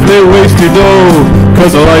even if they waste your dough,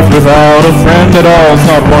 'cause a life without a friend at all is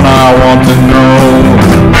not one I want to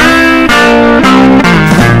know.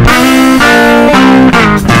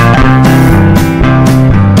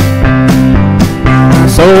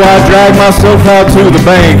 So I dragged myself out to the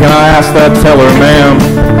bank and I asked that teller, ma'am,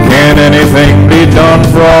 can anything be done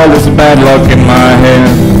for all this bad luck in my hand?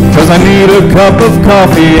 'Cause I need a cup of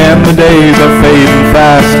coffee and the days are fading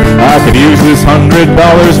fast. I could use this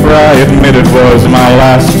 $100 for I admit it was my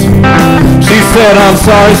last. She said, I'm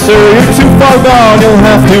sorry sir, you're too far gone, you'll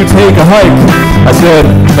have to take a hike. I said,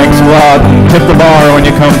 thanks a lot, and tip the bar when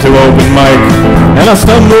you come to open mic. And I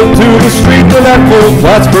stumbled to the street where that cold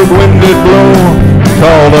Plattsburgh wind did blow.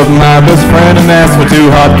 Called up my best friend and asked for 2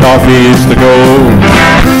 hot coffees to go.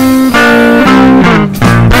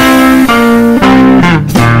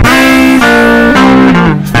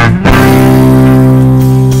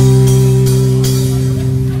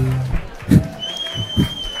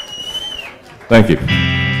 Thank you.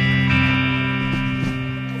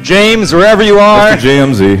 James, wherever you are, Mr.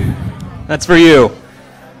 JMZ. that's for you.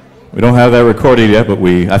 We don't have that recorded yet, but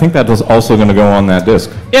I think that is also going to go on that disc.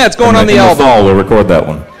 Yeah, it's going on the album. album. In the fall, we'll record that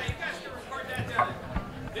one.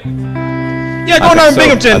 Yeah, going on in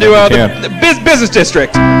Binghamton to the business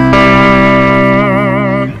district.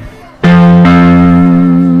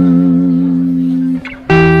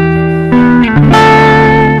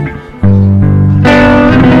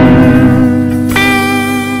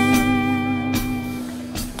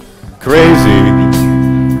 Crazy.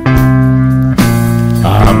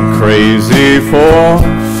 I'm crazy for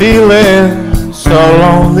feeling so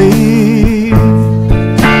lonely.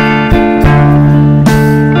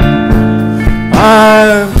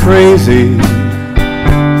 I'm crazy,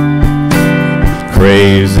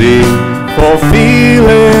 crazy for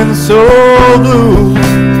feeling so blue.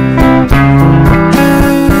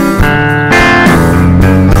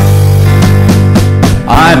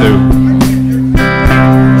 I knew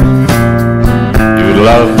you'd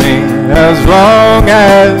love me as long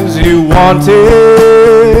as you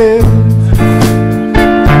wanted,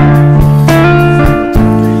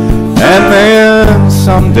 and then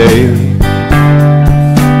someday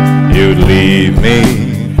you'd leave me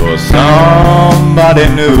for somebody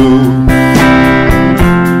new.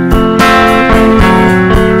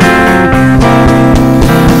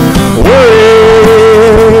 Wait,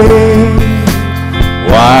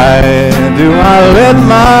 why do I let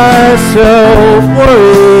myself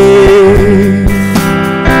worry?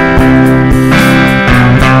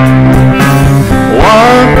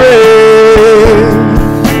 Wondering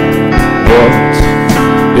what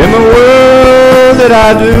in the world did I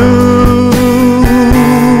do?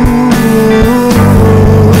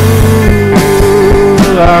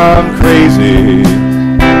 I'm crazy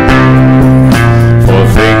for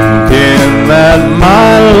thinking that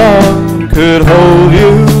my love could hold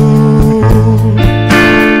you.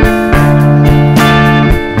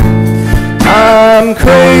 I'm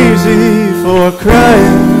crazy for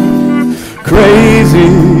crying, crazy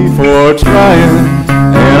for trying,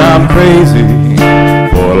 and I'm crazy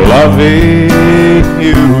for loving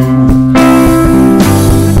you.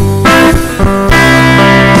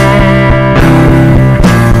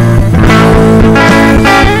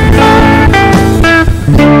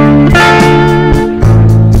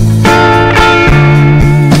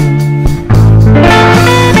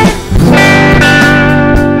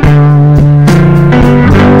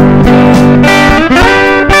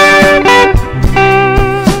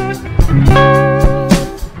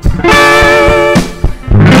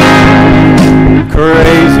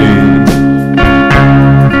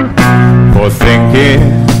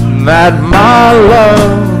 That my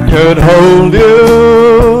love could hold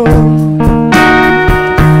you.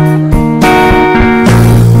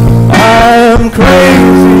 I'm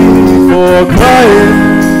crazy for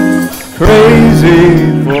crying, crazy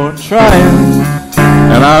for trying,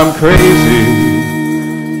 and I'm crazy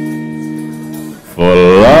for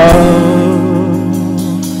loving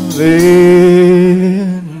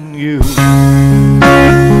you.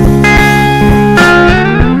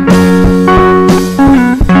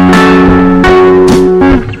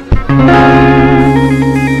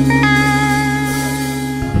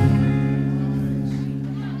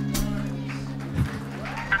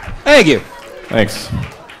 Thank you. Thanks.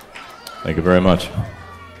 Thank you very much.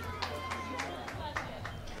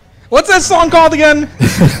 What's that song called again?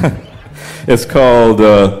 It's called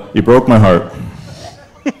You Broke My Heart.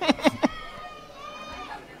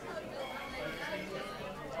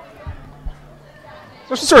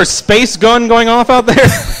 There's some sort of space gun going off out there.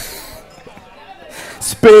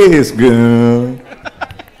 Space gun.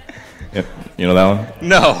 Yep. You know that one?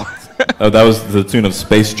 No. Oh, that was the tune of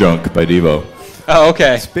Space Junk by Devo. Oh,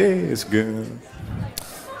 okay. Space gun.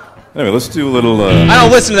 Anyway, let's do a little... I don't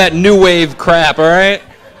listen to that new wave crap, all right?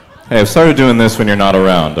 Hey, I've started doing this when you're not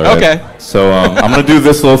around, all right? Okay. So I'm going to do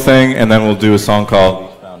this little thing, and then we'll do a song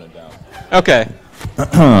called Okay.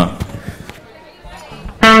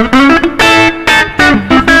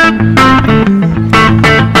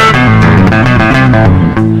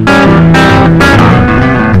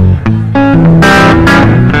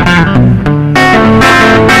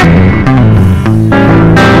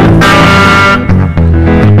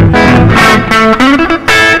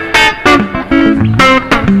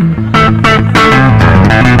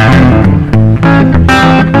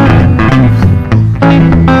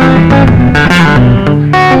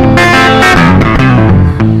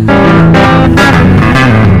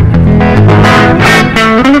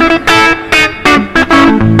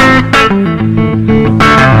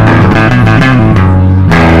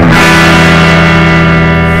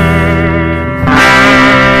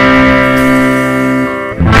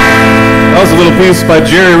 Piece by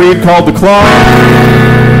Jerry Reed called The Claw.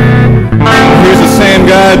 Here's the same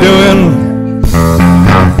guy doing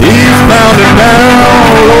Eastbound and down,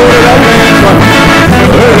 loaded up and trucking.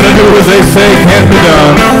 They're gonna do as they say can't be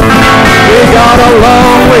done. We got a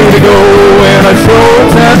long way to go and a short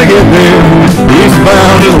time to get there.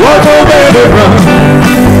 Eastbound is what your baby run.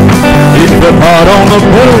 Keep the pot on the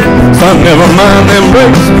pedal, son, never mind them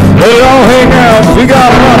brakes. Let it all hang out, we got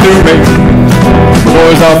a lot to make. The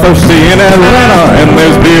boys are thirsty in Atlanta, and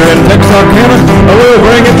there's beer in Texarkana. We'll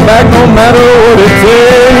bring it back no matter what it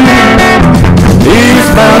takes.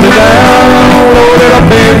 Eastbound and down, loaded up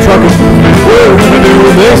and trucking. We're gonna do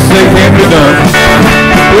what they say can't be done.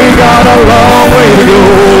 We got a long way to go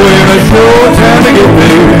and a short time to get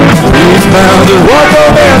there. Eastbound is what the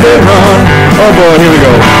bandit run. Oh boy, here we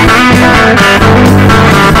go.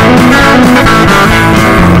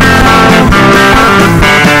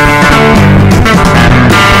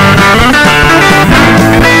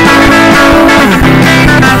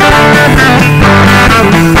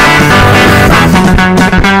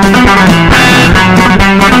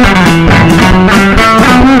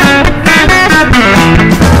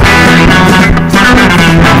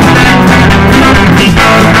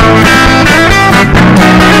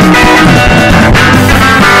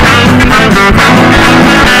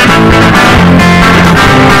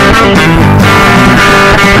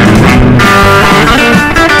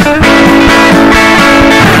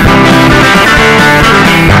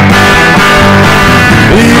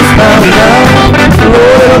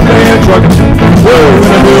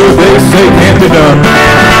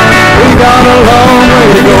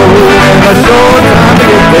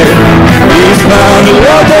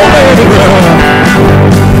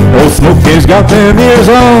 He's got them ears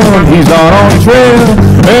on, he's out on the trail,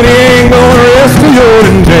 and he ain't gonna rest till you're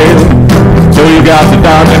in jail. So you got to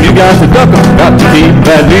dodge him, you got to duck him, got to keep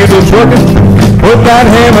that diesel trucking. Put that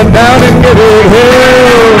hammer down and get it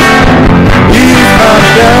held. He's not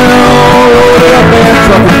down, loaded up and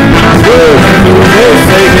trucking. Good, do what they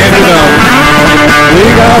say can't be done. We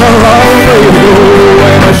got a long way to go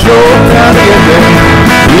and a short time to get there.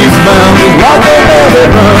 Eastbound is what they let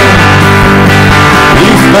it run.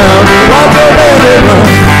 Eastbound, watch your baby run.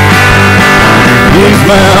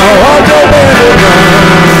 Eastbound, watch your baby run.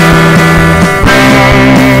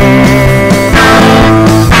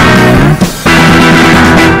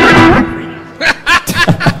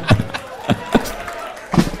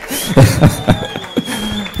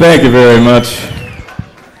 Thank you very much.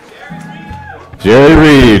 Jerry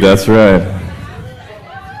Reed, that's right.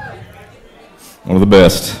 One of the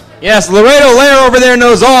best. Yes, Laredo Lair over there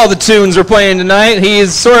knows all the tunes we're playing tonight.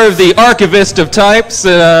 He's sort of the archivist of types,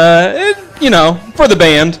 you know, for the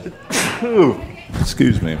band. Ooh,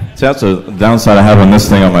 excuse me. See, that's a downside of having this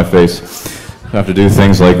thing on my face. I have to do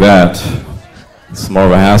things like that. It's more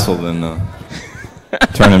of a hassle than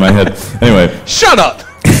turning my head. Anyway. Shut up!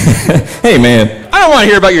 Hey, man. I don't want to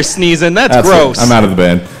hear about your sneezing. That's gross. I'm out of the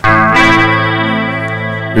band.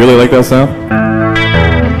 You really like that sound?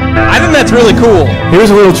 I think that's really cool. Here's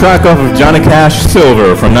a little track off of Johnny Cash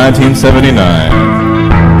Silver from 1979.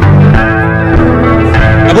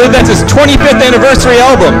 I believe that's his 25th anniversary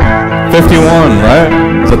album. 51, right?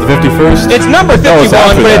 Is that the 51st? It's number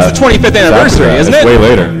 51, but it's the 25th anniversary, isn't it? It's way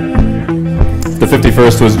later. The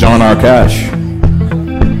 51st was John R. Cash.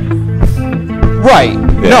 Right.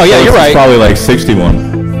 Yeah, no, yeah, you're right. It's probably like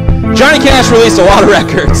 61. Johnny Cash released a lot of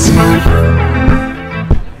records.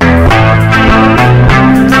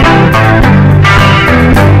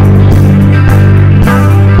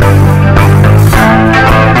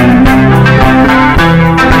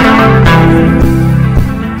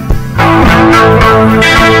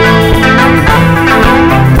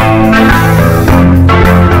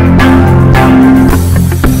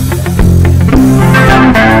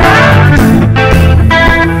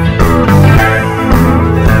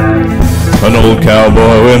 An old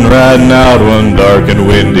cowboy went riding riding out one dark and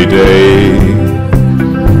windy day.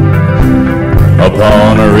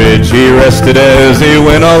 Upon a ridge he rested as he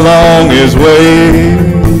went along his way.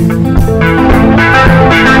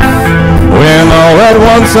 When all at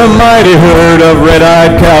once a mighty herd of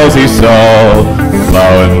red-eyed cows he saw,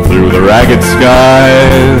 plowing through the ragged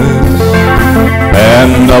skies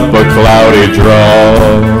and up a cloudy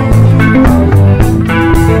draw.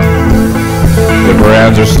 The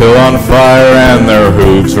brands are still on fire and their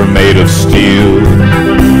hooves are made of steel.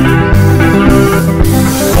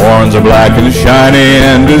 Horns are black and shiny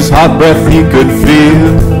and his hot breath he could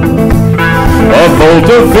feel. A bolt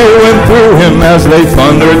of fear went through him as they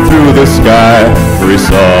thundered through the sky, for he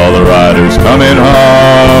saw the riders coming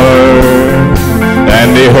hard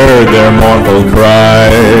and he heard their mournful cry.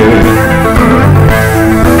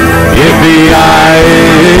 Yippee-yi-yi,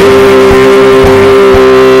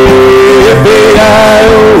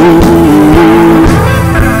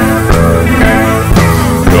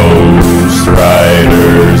 ghost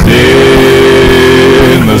riders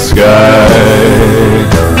in the sky.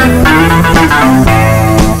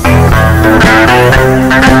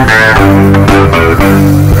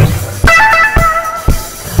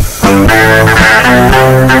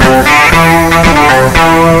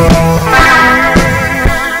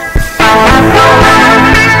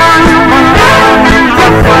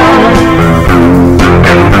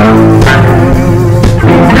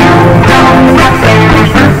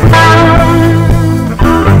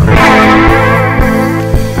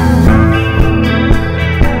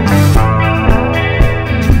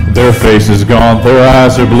 Their faces gaunt, their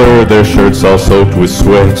eyes are blurred, their shirts all soaked with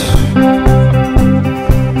sweat.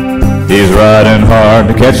 He's riding hard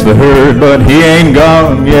to catch the herd, but he ain't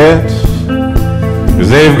gone yet. 'Cause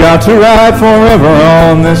they've got to ride forever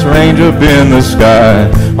on this range up in the sky,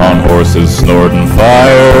 on horses snorting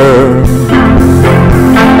fire.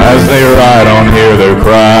 As they ride on, hear their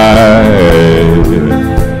cry.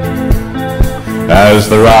 As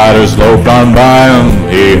the riders loped on by him,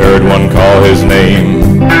 he heard one call his name.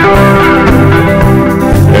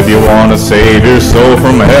 If you want to save your soul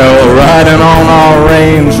from hell, riding on our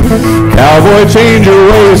range, cowboy, change your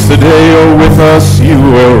ways today, or with us you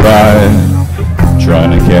will ride,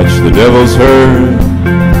 trying to catch the devil's herd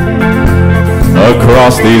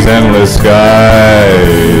across these endless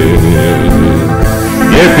skies.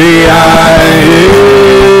 Yippee-yi-yi,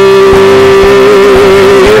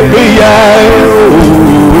 yippee-yi-yi-oh.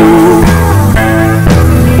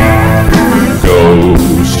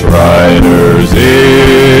 Ghost riders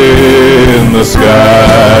in the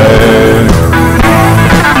sky.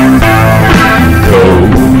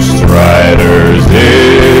 Ghost riders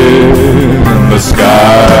in the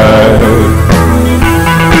sky.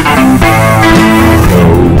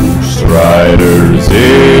 Ghost riders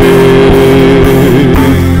in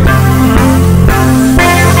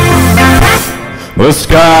the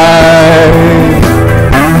sky.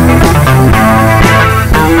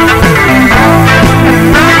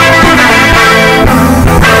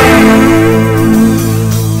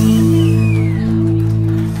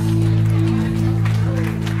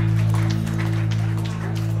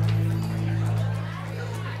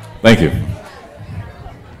 Thank you.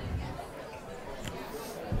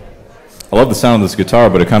 I love the sound of this guitar,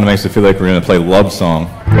 but it kind of makes it feel like we're going to play Love Song.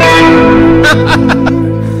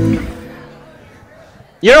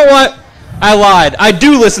 You know what? I lied. I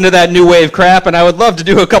do listen to that new wave crap, and I would love to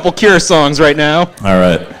do a couple Cure songs right now. All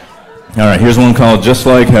right. All right, here's one called Just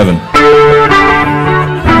Like Heaven.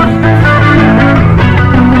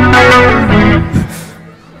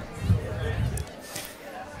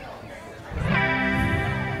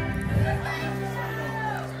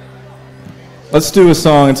 Let's do a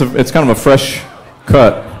song. It's kind of a fresh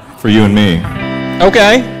cut for you and me.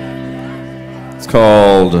 Okay. It's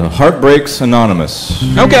called Heartbreaks Anonymous.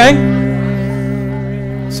 Okay.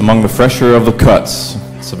 It's among the fresher of the cuts.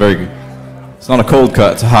 It's not a cold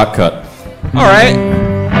cut, it's a hot cut. All right.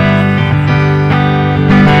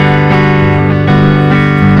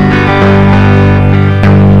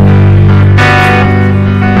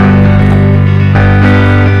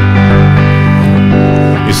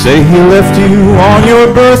 You say he left you on your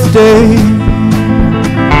birthday,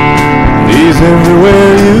 and he's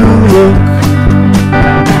everywhere you look.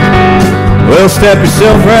 Well, step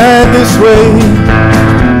yourself right this way,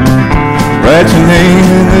 write your name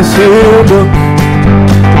in this here book.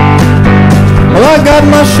 Well, I got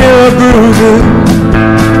my share of bruises,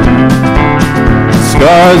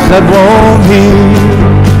 scars that won't heal.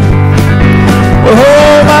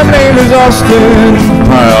 Oh, my name is Austin,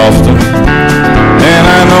 hi Austin, and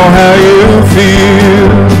I know how you feel.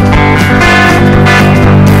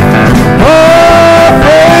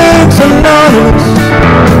 Heartbreaks thanks anonymous.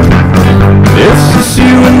 It's just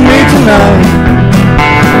you and me tonight.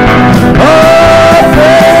 Oh,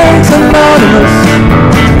 thanks anonymous.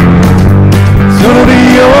 It's gonna be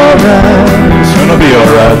alright. It's gonna be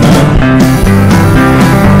alright now.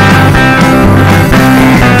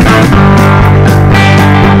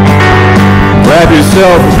 Grab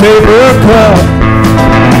yourself a paper cup,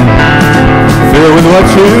 fill it with what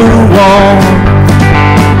you want.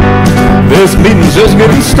 This meeting's just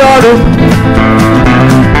getting started.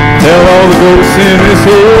 Tell all the ghosts in this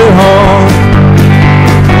here hall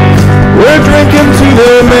we're drinking to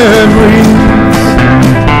their memories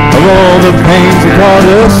of all the pains that caused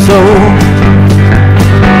us so.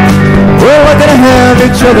 We're lucky to have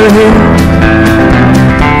each other here.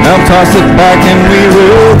 Now toss it back and we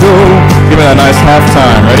will go. Give me that nice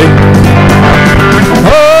halftime, ready?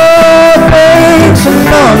 Oh, thanks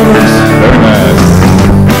anonymous. Very nice.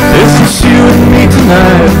 It's just you and me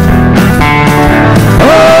tonight.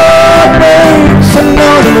 Oh, thanks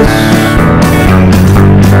anonymous.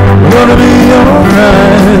 We're gonna be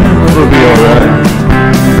alright. We'll be alright.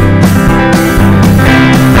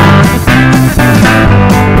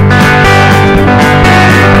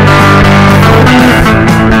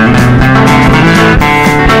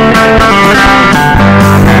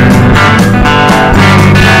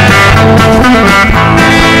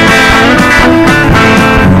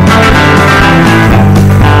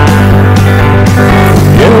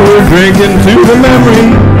 Drinking to the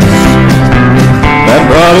memories that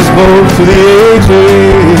brought us both to the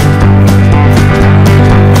ages.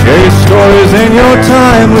 Share your stories and your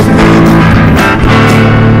time with me.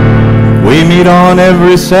 We meet on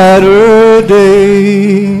every Saturday.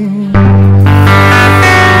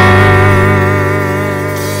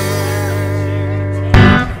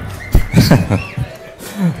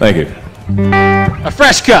 Thank you. A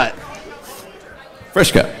fresh cut.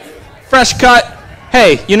 Fresh cut. Fresh cut.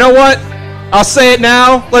 Hey, you know what? I'll say it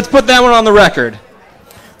now. Let's put that one on the record.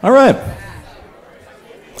 All right.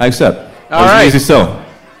 I accept. All right. Easy so.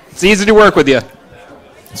 It's easy to work with you.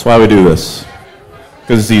 That's why we do this.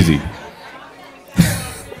 Because it's easy.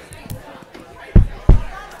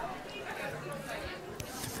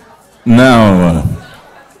 Now,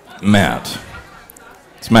 Matt.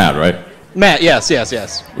 It's Matt, right? Matt, yes.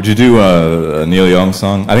 Would you do a Neil Young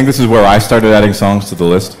song? I think this is where I started adding songs to the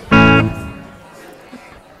list.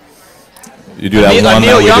 You do that one. A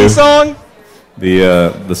Neil Young song?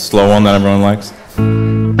 The slow one that everyone likes.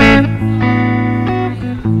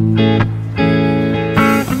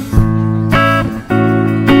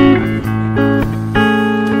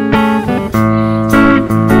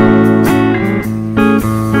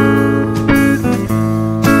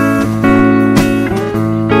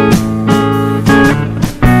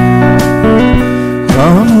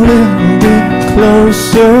 Come a little bit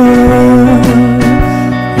closer.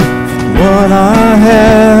 What I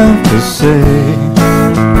have to say.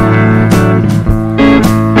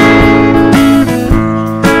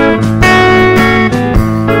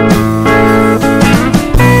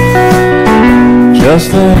 Just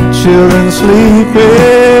like children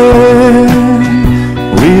sleeping,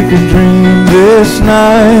 we can dream this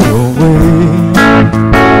night away.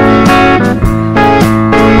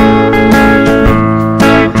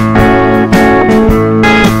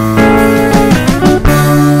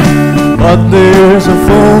 But there's a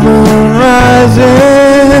full moon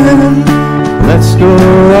rising. Let's go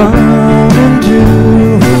out into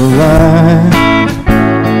the light.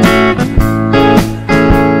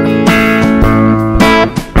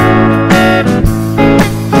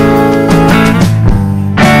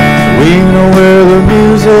 We know where the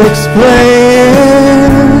music's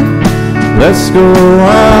playing. Let's go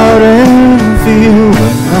out and feel the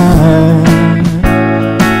night.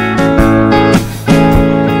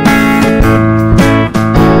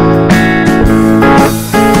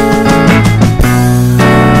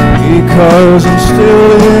 Because I'm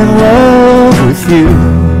still in love with you.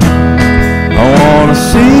 I wanna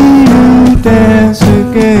see you dance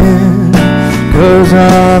again. 'Cause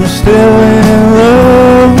I'm still in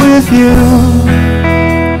love with you.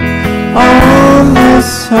 On this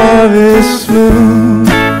harvest moon.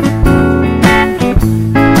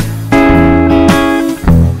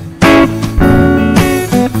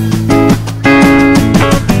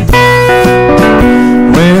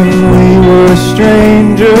 When we were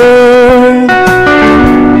strangers,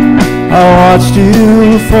 I watched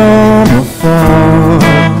you from afar.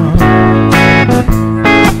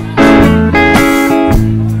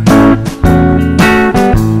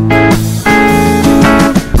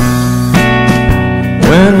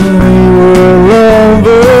 When we were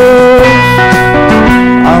lovers,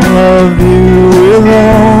 I loved you with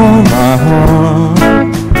all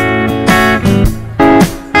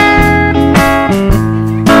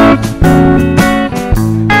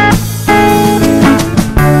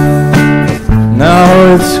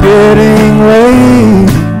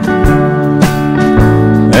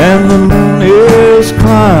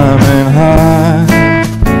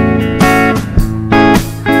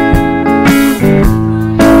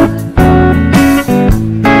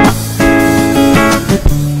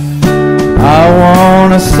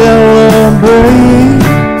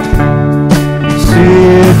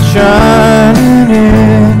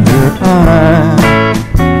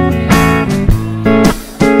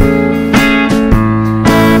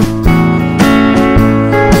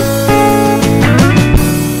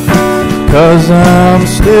 'cause I'm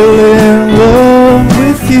still in love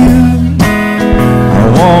with you. I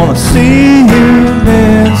wanna see you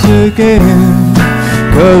dance again,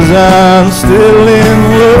 'cause I'm still in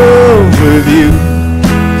love with you.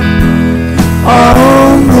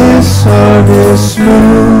 On this harvest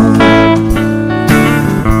moon,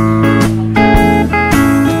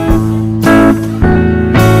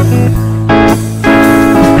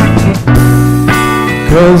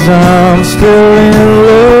 'cause I'm still in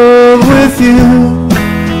love with you.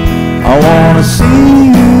 I wanna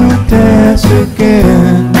see you dance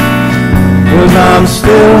again, 'cause I'm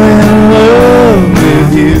still in love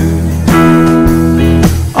with you.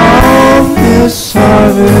 On this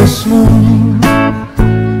harvest moon.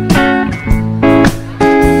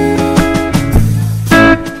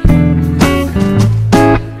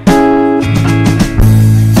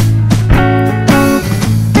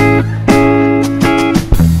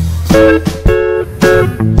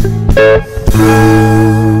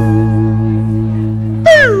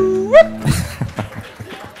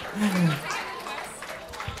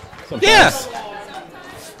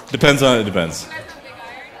 It depends.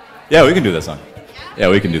 Yeah, we can do that song. Yeah,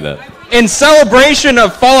 we can do that. In celebration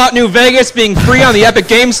of Fallout New Vegas being free on the Epic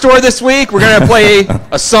Game Store this week, we're going to play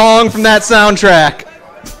a song from that soundtrack.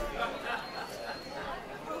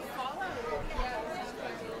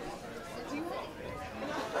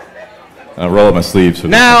 I'll roll up my sleeves.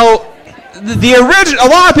 Now, the original, a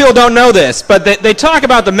lot of people don't know this, but they talk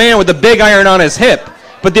about the man with the big iron on his hip.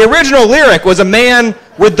 But the original lyric was a man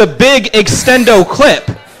with the big extendo clip.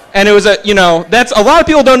 And it was that's, a lot of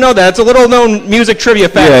people don't know that. It's a little known music trivia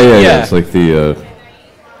fact. Yeah. It's like the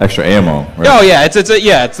extra ammo, right? Oh yeah, it's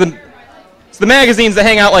the magazines that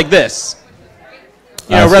hang out like this.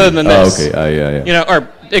 Rather than this. Oh, okay. Yeah. Or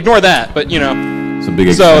ignore that, but It's a big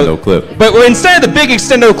extendo clip. But instead of the big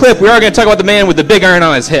extendo clip, we are going to talk about the man with the big iron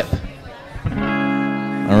on his hip.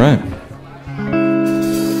 All right.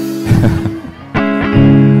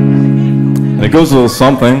 And it goes a little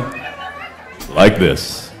something like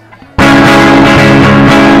this.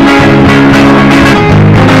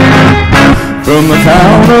 From the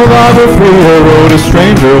town of Ausable rode a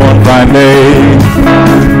stranger one fine day.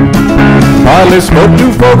 Hardly spoke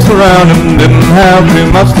to folks around him, didn't have too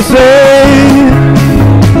much to say.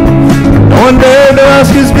 No one dared to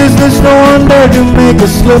ask his business, no one dared to make a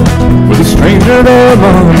slip. For the stranger there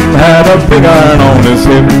among them had a big iron on his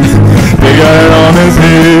hip. Big iron on his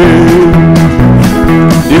hip.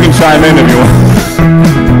 You can chime in if you want.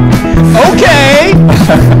 Okay!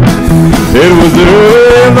 It was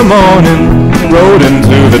early in the morning, rode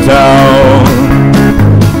into the town.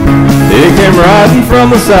 He came riding from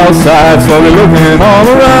the south side, slowly looking all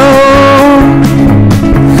around.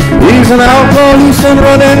 He's an outlaw, loose and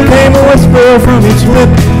running, came a whisper from each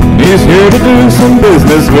lip. He's here to do some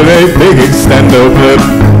business with a big extendo clip.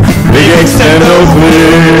 Big extendo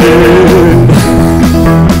clip.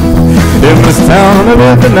 In this town I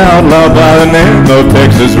lived an outlaw by the name of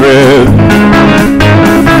Texas Red.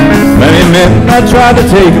 Many men I tried to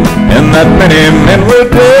take him, and that many men were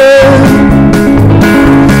dead.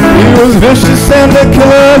 He was vicious and a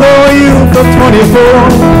killer, though a youth of 24.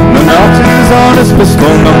 The notches on his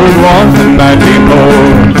pistol numbered 1 in 19 more.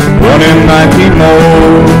 1 in 19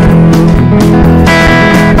 more.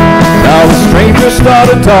 Now the stranger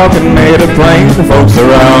started talking, made it plain to folks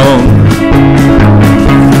around.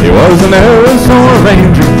 He was an Arizona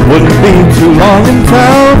Ranger, wouldn't be too long in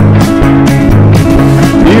town.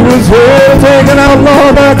 He was here to take an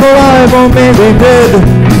outlaw back alive, or maybe dead.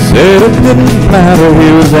 He said it didn't matter, he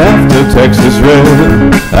was after Texas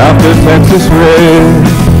Red. After Texas Red.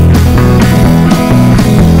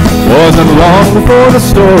 Wasn't long before the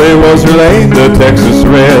story was relayed to Texas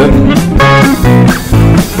Red.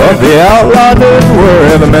 But the outlaw didn't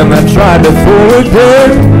worry, the men that tried to fool were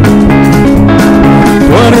dead.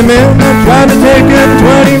 20 men that tried to take him,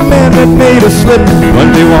 20 men that made a slip.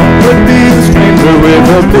 21 would be the stranger with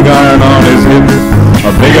a big iron on his hip.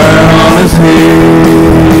 A big iron on his hip.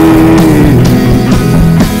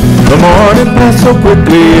 The morning passed so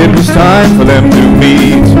quickly, it was time for them to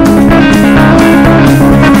meet.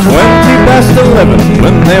 11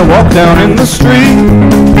 when they walked down in the street.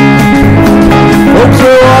 Folks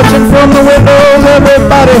were watching from the windows,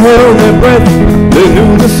 everybody held their breath. They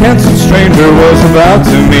knew this handsome stranger was about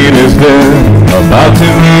to meet his death. About to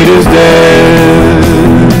meet his death.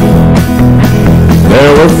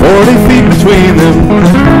 There were 40 feet between them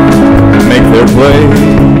to make their play.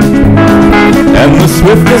 And the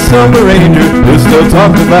swiftness of the ranger is still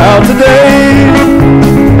talked about today.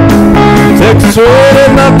 Texas Red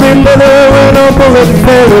had not been leather when a bullet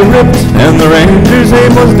fairly ripped, and the ranger's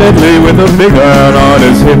aim was deadly with a big iron on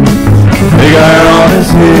his hip.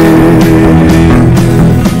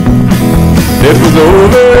 It was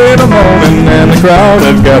over in a moment and the crowd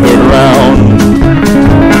had gathered around.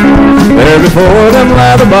 There before them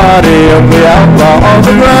lay the body of the outlaw on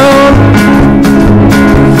the ground.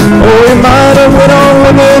 Oh, he might have went on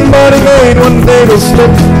living, but he made one fatal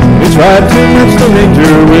slip. He tried to match the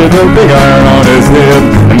ranger with a big iron on his hip,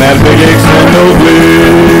 and that big ache sent no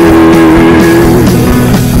bleed.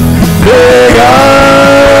 Big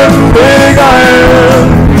iron, big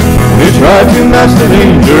iron. He tried to match the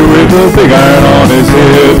ranger with a big iron on his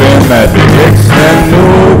hip, and that big ache sent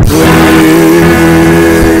no bleed.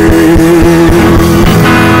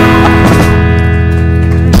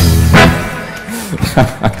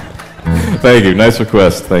 Thank you. Nice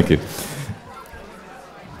request. Thank you.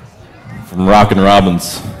 From Rockin'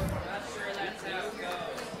 Robbins.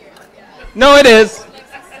 No, it is.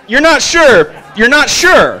 You're not sure. You're not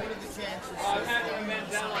sure.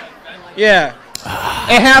 Yeah.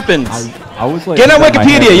 It happens. I was like, get on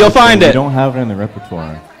Wikipedia. You'll find it. We don't have it in the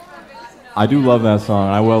repertoire. I do love that song.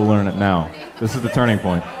 I will learn it now. This is the turning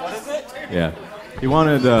point. What is it? Yeah. He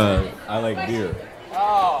wanted, I like beer.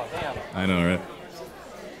 Oh, damn. I know, right?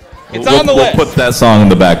 It's on the list. We'll put that song in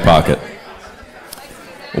the back pocket.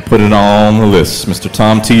 We'll put it on the list. Mr.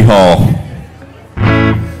 Tom T. Hall.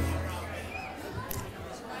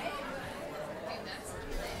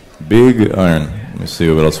 Big Iron. Let me see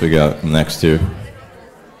what else we got next here.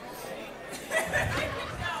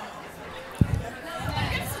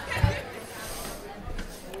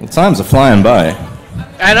 The times are flying by.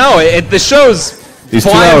 I know. The show's These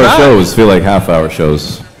flying 2-hour by. shows feel like half-hour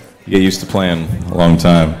shows. You get used to playing a long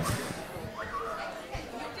time.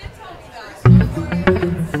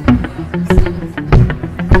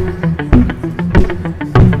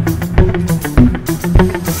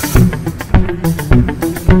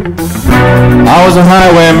 I was a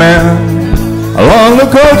highwayman, along the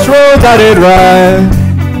coach roads I did ride,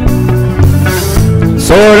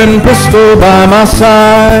 sword and pistol by my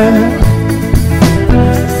side.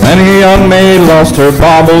 Many a young maid lost her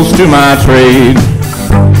baubles to my trade.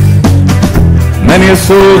 Many a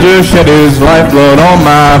soldier shed his lifeblood on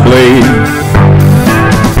my blade.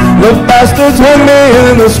 The bastards hung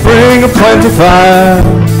me in the spring of '25,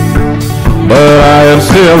 but I am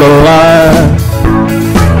still alive.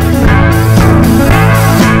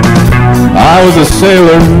 I was a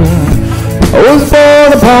sailor, I was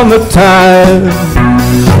born upon the tide,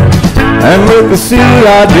 and with the sea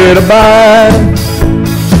I did abide.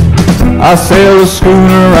 I sailed a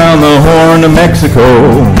schooner around the Horn of Mexico.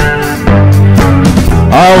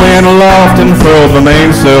 I went aloft and furled the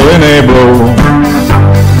mainsail in a blow.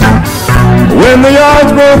 When the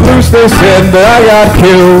yards broke loose they said that I got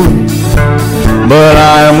killed, but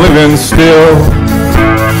I am living still.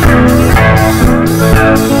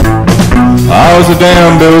 I was a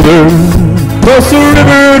dam builder, across a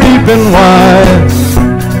river deep and wide,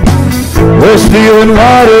 where steel and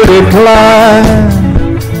water did collide.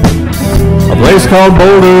 A place called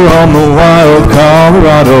Boulder on the wild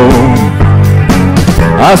Colorado.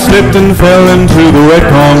 I slipped and fell into the wet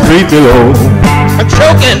concrete below. I'm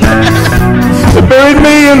choking. They buried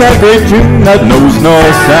me in that great tomb that knows no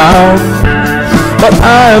sound, but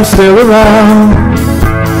I am still around.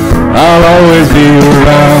 I'll always be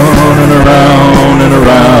around and around and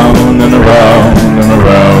around and around and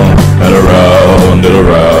around and around and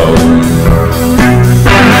around.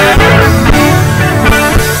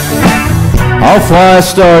 I'll fly a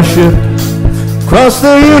starship across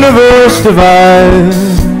the universe divide,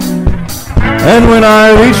 and when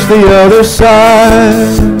I reach the other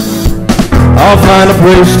side, I'll find a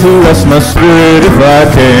place to rest my spirit if I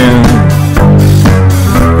can.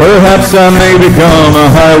 Perhaps I may become a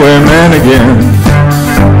highwayman again,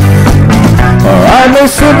 or I may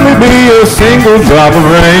simply be a single drop of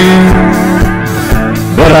rain,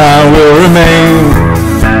 but I will remain,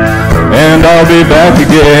 and I'll be back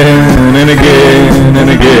again and again and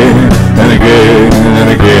again and again and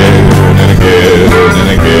again and again and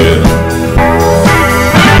again.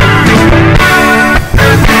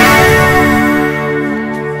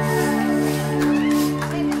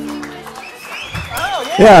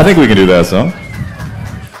 Yeah, I think we can do that song.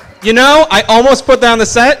 You know, I almost put that on the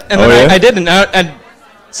set, and then yeah? I didn't. And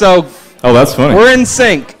so Oh, that's funny. we're in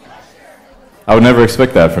sync. I would never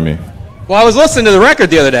expect that from you. Well, I was listening to the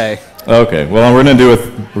record the other day. Okay, well we're gonna do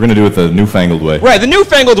it the newfangled way. Right, the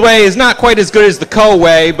newfangled way is not quite as good as the Co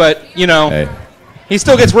way, but you know, Hey, he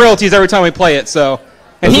still gets royalties every time we play it. So,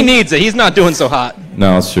 and he needs it. He's not doing so hot.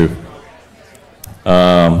 no, it's true.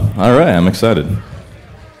 All right, I'm excited.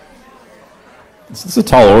 It's a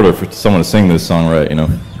tall order for someone to sing this song right, you know.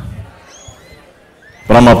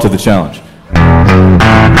 But I'm up to the challenge.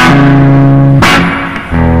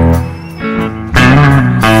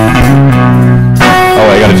 Oh,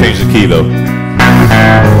 I gotta change the key though.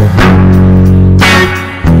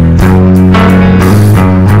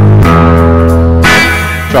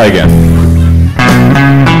 Try again.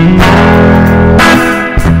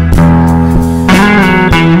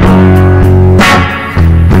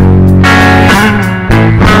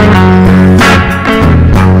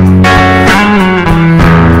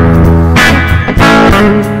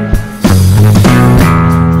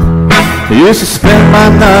 I used to spend my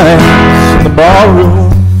nights in the ballroom.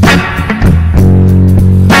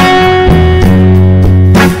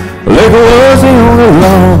 Liquor was the only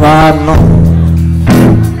love I'd known.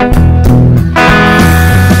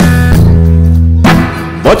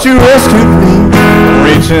 But you rescued me from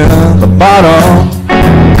reaching the bottom,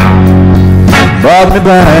 brought me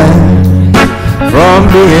back from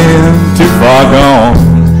being too far gone.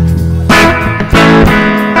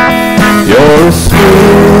 You're as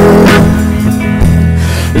sweet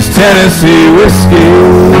as Tennessee whiskey.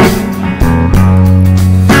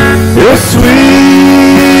 You're sweet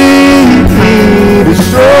as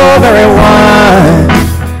strawberry wine.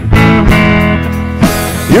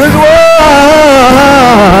 You're as warm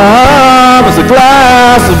as a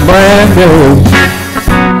glass of brandy.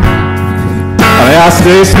 Honey, I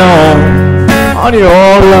stay stoned on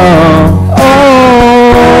your love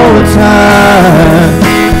all the time.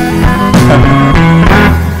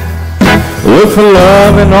 Look for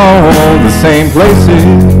love in all the same places.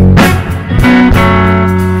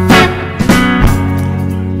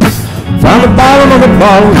 Found the bottom of the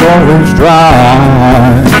bottle's always dry.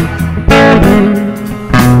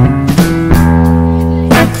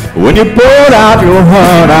 When you poured out your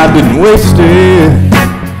heart, I didn't waste it.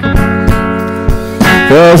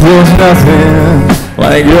 'Cause there's nothing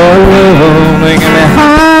like your love making me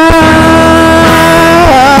high.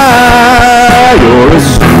 You're as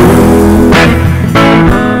smooth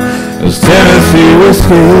as Tennessee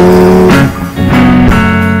whiskey.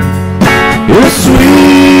 You're sweet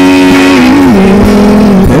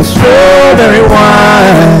as strawberry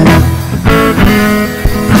wine.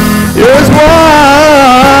 You're as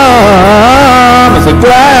warm as a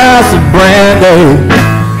glass of brandy.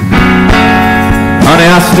 Honey,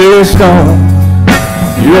 I stay stoned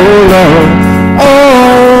your love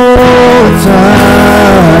all the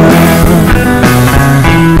time.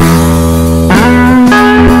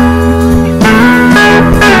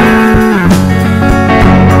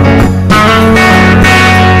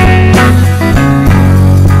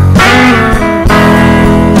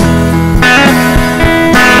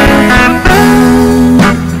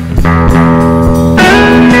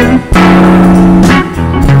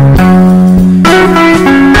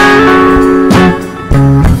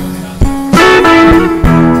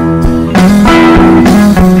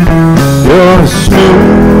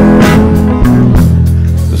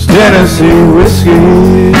 Tennessee whiskey.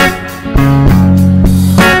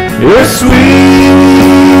 You're sweet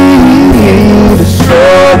as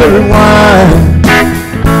strawberry wine.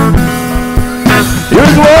 You're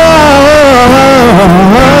as warm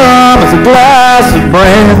as a glass of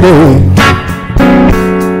brandy.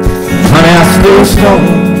 Honey, I stay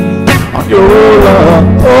stoned on your love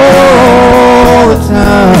all the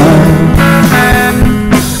time.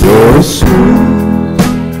 You're as smooth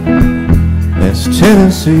as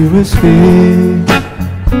Tennessee whiskey.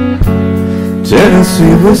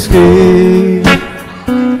 Tennessee whiskey.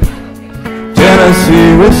 Tennessee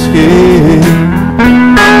whiskey.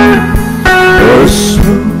 You're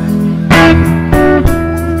smooth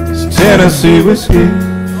as Tennessee whiskey.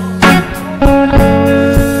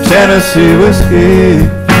 Tennessee whiskey.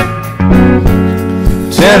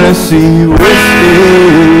 Tennessee whiskey.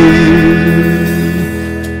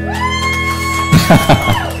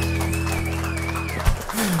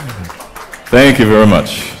 Thank you very much.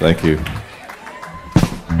 Thank you.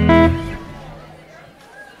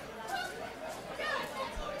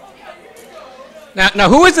 Now,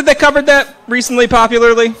 who is it that covered that recently,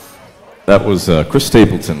 popularly? That was Chris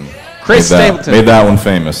Stapleton. Chris Stapleton made that one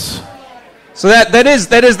famous. So that is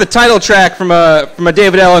the title track from a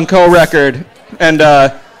David Allan Coe record, and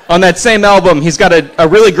on that same album, he's got a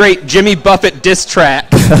really great Jimmy Buffett diss track.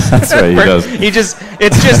 That's right, he does.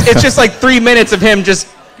 It's just like 3 minutes of him just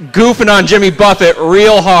goofing on Jimmy Buffett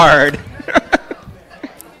real hard.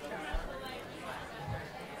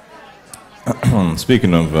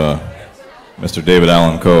 Speaking of Mr. David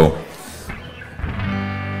Allan Coe,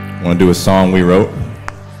 want to do a song we wrote?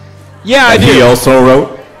 Yeah, I do. He also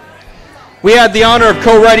wrote? We had the honor of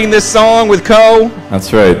co-writing this song with Coe.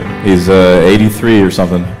 That's right. He's 83 or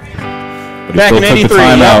something. But he Back still in took the 83,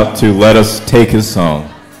 time yep. out to let us take his song.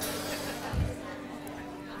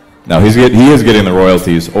 Now, he is getting the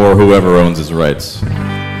royalties, or whoever owns his rights.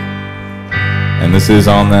 And this is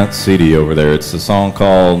on that CD over there. It's a song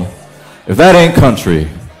called If That Ain't Country.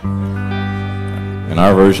 And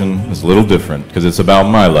our version is a little different, because it's about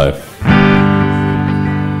my life.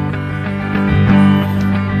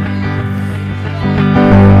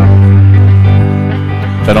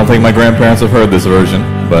 I don't think my grandparents have heard this version,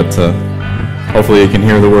 but hopefully you can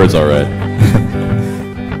hear the words all right.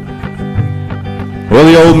 Well,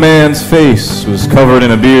 the old man's face was covered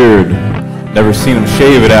in a beard. Never seen him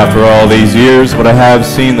shave it after all these years, but I have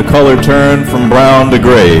seen the color turn from brown to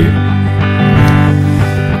gray.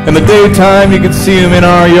 In the daytime, you could see him in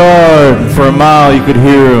our yard, and for a mile you could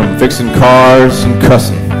hear him fixing cars and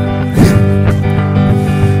cussing.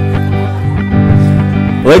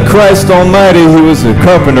 Like Christ Almighty, he was a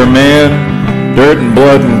carpenter man, dirt and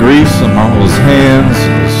blood and grease on all his hands,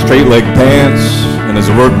 his straight leg pants, and his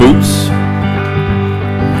work boots.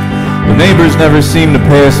 The neighbors never seemed to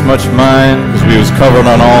pay us much mind, because we was covered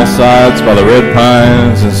on all sides by the red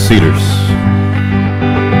pines and cedars.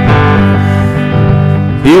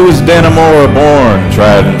 He was Dannemora born,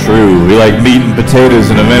 tried and true. He liked meat and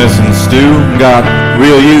potatoes and a venison stew, and got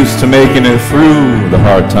real used to making it through the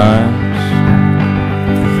hard times.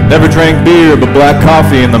 Never drank beer but black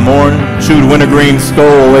coffee in the morning, chewed wintergreen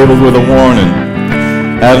skull labeled with a warning.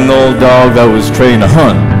 Had an old dog that was trained to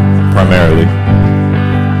hunt, primarily.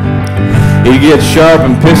 He'd get sharp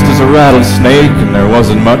and pissed as a rattlesnake, and there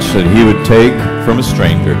wasn't much that he would take from a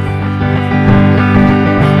stranger.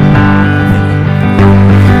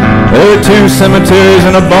 There were 2 cemeteries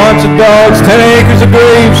and a bunch of dogs, 10 acres of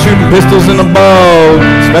graves, shooting pistols in the bog.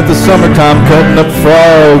 Spent the summertime cutting up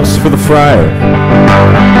frogs for the fryer.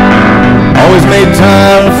 Always made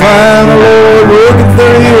time to find the Lord, working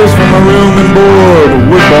 30 years from a room and board. A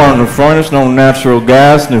wood barn and furnace, no natural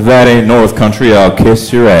gas, and if that ain't North Country, I'll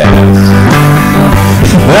kiss your ass.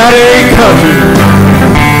 If that ain't country,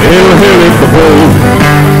 it'll hit it the boat.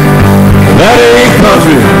 If that ain't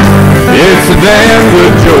country, it's a damn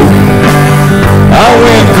good joke. I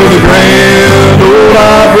went to the Grand Ole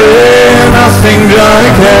Opry and I sing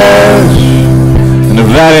Johnny Cash. And if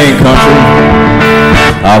that ain't country,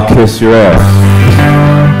 I'll kiss your ass.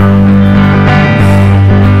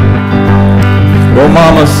 Well,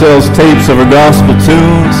 Mama sells tapes of her gospel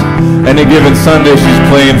tunes. Any given Sunday she's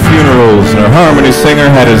playing funerals, and her harmony singer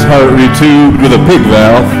had his heart retubed with a pig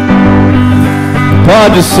valve.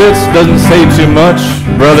 Pa just sits, doesn't say too much.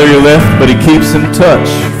 Brother, you left, but he keeps in touch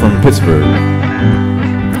from Pittsburgh.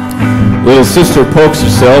 Little sister pokes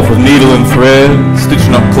herself with needle and thread,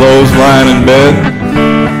 stitching up clothes lying in bed.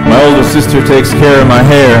 My older sister takes care of my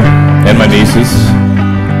hair and my nieces.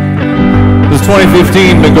 This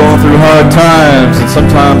 2015 been going through hard times, and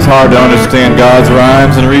sometimes hard to understand God's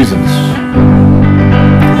rhymes and reasons.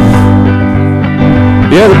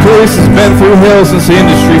 Yeah, the place has been through hell since the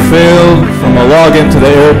industry failed. From a login to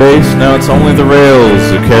the air base, now it's only the rails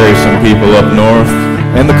that carry some people up north,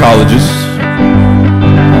 and the colleges.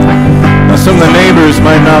 Now some of the neighbors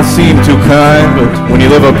might not seem too kind, but when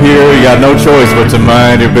you live up here, you got no choice but to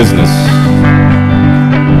mind your business.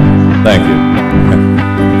 Thank you.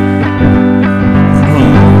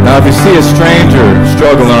 Now if you see a stranger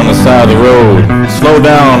struggling on the side of the road, slow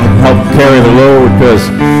down and help carry the load, because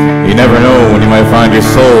you never know when you might find your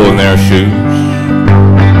soul in their shoes.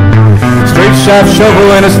 Straight shaft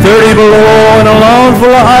shovel and it's 30 below, and a lawn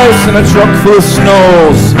full of ice and a truck full of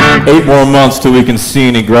snows. 8 more months till we can see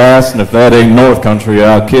any grass, and if that ain't North Country,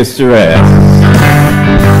 I'll kiss your ass.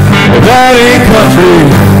 If that ain't country,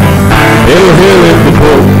 it'll hit it the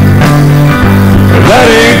boat. If that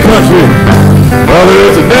ain't country, brother,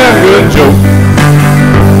 it's a damn good joke.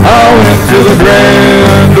 I went to the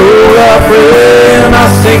Grand Ole Opry and I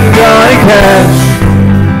sing Johnny Cash.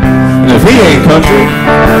 And if he ain't country,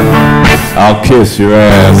 I'll kiss your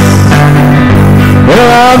ass. Well,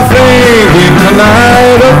 I'm thinking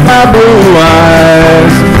tonight of my blue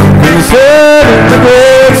eyes, and you said in the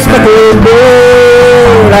great speckled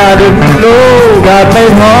bird, I didn't know God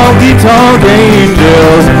made honky-tonk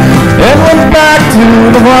angels and went back to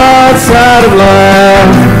the white side of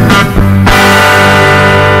life.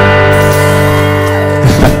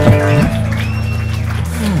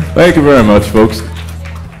 Thank you very much, folks.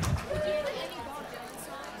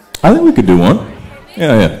 I think we could do one.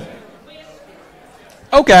 Yeah.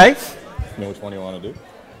 Okay. You know which one you want to do?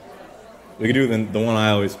 We could do the one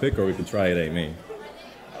I always pick, or we could try It Ain't Me.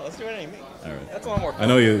 Oh, let's do It Ain't Me. All right. That's a lot more fun. I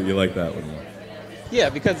know you like that one more. Yeah,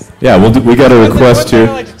 because... Yeah, we got a request here.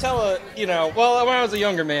 I like to tell when I was a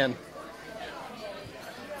younger man.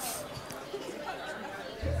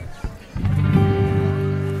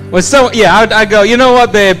 Was so yeah, I'd go. You know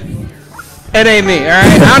what, babe? It ain't me. All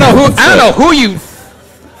right. I don't know who you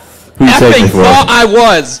effing thought I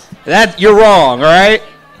was. That you're wrong. All right.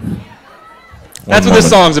 That's what this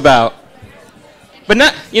song's about. But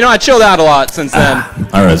not, I chilled out a lot since then.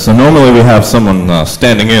 All right. So normally we have someone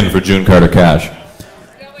standing in for June Carter Cash. No,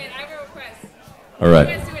 wait. I have a request. All right.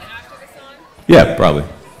 You guys do it after the song? Yeah, probably.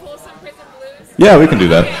 Pull some Prison Blues? Yeah, we can do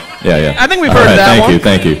that. Yeah. I think we've heard that one.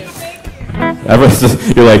 Thank you.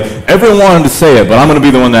 You're like, everyone wanted to say it, but I'm going to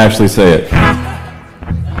be the one to actually say it.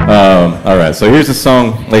 All right, so here's the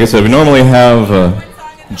song. Like I said, we normally have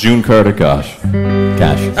June Carter Cash. All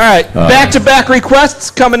right, back-to-back requests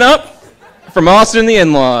coming up from Austin and the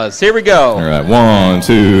In-Laws. Here we go. All right, 1,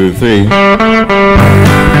 2, 3.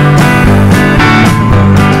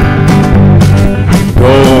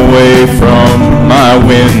 Go away from my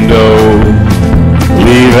window.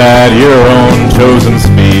 Leave at your own chosen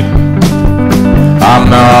speed. I'm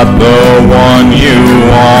not the one you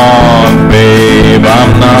want, babe.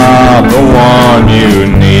 I'm not the one you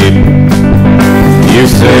need. You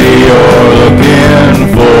say you're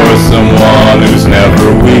looking for someone who's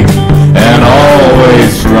never weak and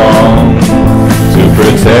always strong, to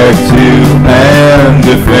protect you and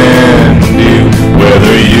defend you,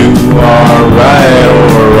 whether you are right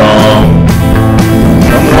or wrong.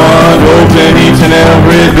 Someone open each and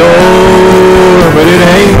every door, but it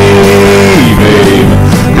ain't me, babe.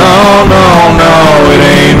 No, it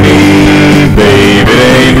ain't me, babe. It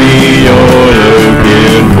ain't me you're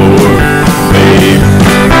looking for, babe.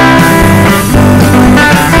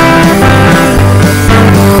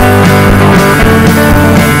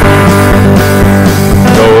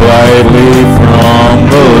 Go lightly from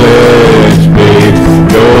the ledge, babe.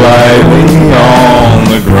 Go lightly on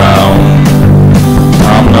the ground.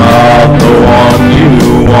 I'm not the one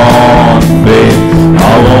you want, babe.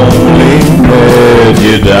 I'll only let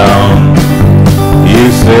you down.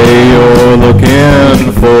 You say you're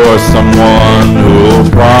looking for someone who'll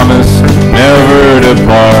promise never to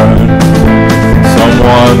part,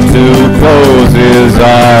 someone to close his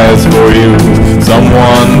eyes for you,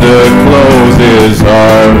 someone to close his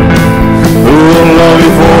heart, who will love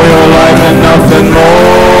you for your life and nothing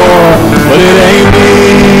more. But it ain't me,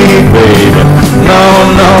 baby. No,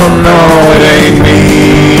 it ain't me,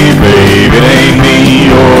 babe. It ain't me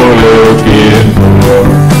you're looking for,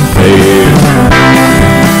 babe.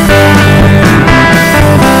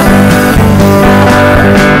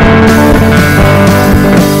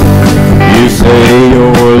 You say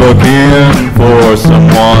you're looking for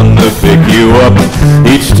someone to pick you up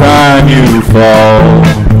each time you fall,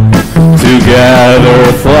 to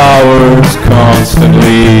gather flowers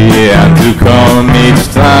constantly and to come each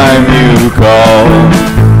time you call.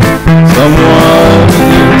 Someone,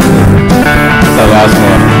 that last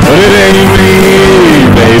one. But it ain't me,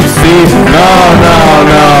 babe. See, no,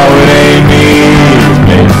 it ain't me,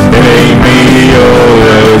 babe. It ain't me you're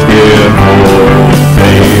looking for,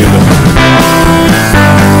 babe.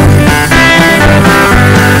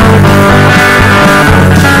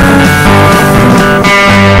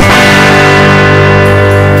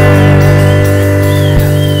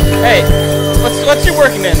 Hey, what's you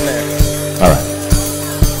working in there? All right.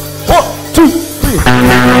 1, 2, 3.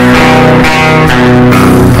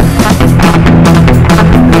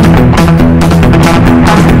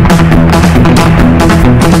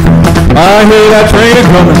 I hear that train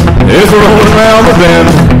a-comin', it's rolling around the bend,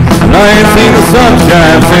 and I ain't seen the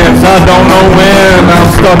sunshine since I don't know when. I'm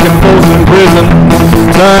stuck in Folsom Prison,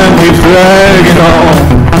 time keeps dragging on,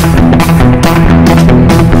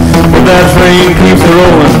 but that train keeps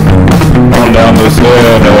rolling on down the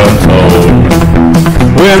San Antonio.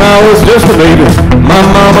 When I was just a baby, my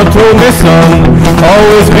mama told me, son,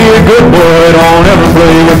 always be a good boy, don't ever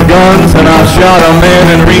play with guns. And I shot a man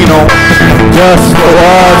in Reno just to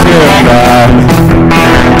watch him die.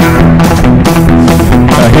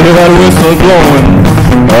 I hear that whistle blowing,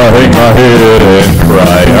 I hang my head and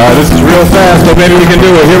cry. Alright, this is real fast, but maybe we can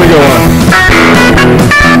do it. Here we go.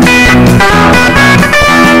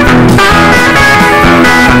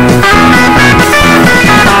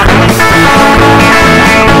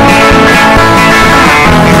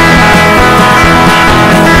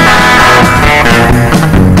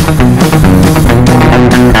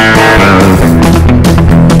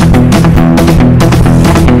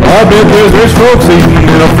 I bet there's rich folks eating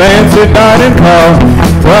in a fancy dining car,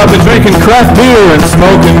 probably drinking craft beer and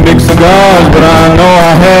smoking big cigars. But I know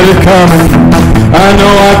I had it coming, I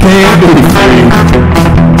know I can't be free.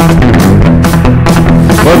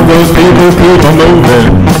 But those people keep on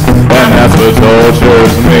moving, and that's what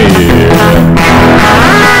tortures me.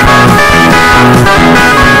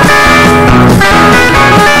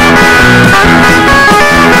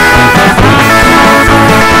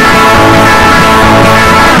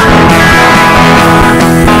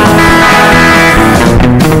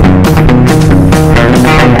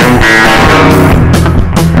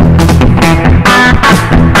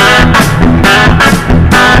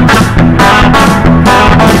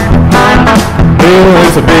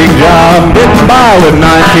 job, getting by with 9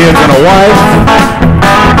 kids and a wife.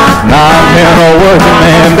 Now I'm been a working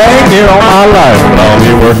man, dang near all my life, but I'll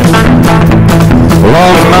be working as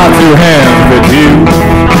long as my 2 hands fit you.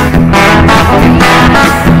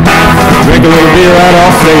 Drink a little beer at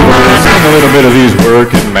Ausable, sing a little bit of these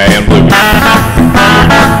working man blues.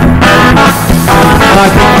 I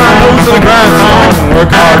keep my nose to the grindstone and work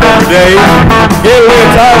hard every day. Get a little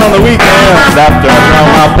tired on the weekends after I count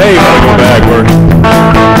my pay. Gotta go back working.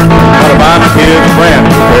 Gotta buy my kids a brand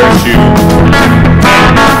new pair of shoes.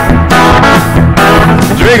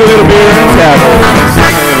 Drink a little beer and tavern and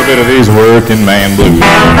sing a little bit of these working man blues.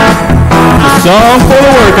 A song for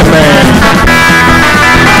the working man.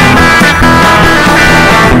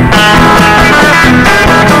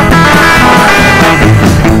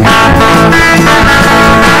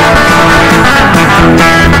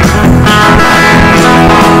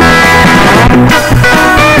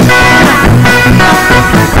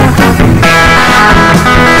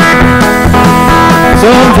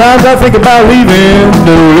 Sometimes I think about leaving, do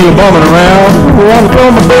a little bumming around. Want to throw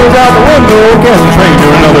my bills out the window, catch a train to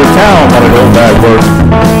another town, gotta go back work.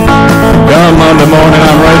 Come Monday morning,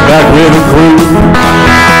 I'm right back with the crew.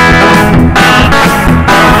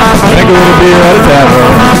 Drink a little beer at a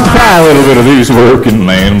tavern, try a little bit of these working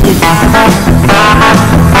man blues. All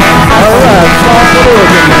right, song for the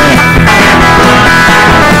working man.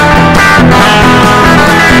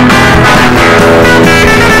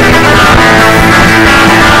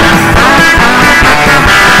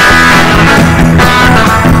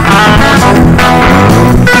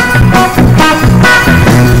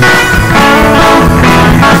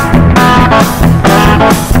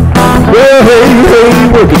 Well, hey,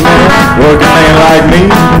 working man like me,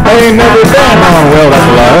 they ain't never been on, well, that's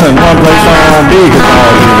a lie, and one place on big is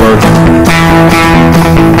all you working.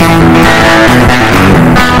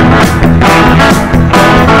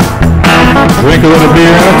 Drink a little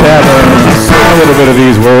beer in a tavern, sing a little bit of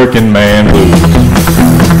these working man blues.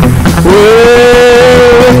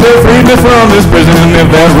 Well, if they freed me from this prison,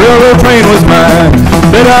 if that railroad train was mine,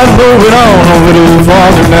 then I'd move it on a little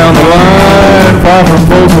farther down the line, far from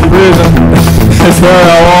Folsom Prison. That's where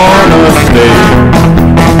I wanna stay.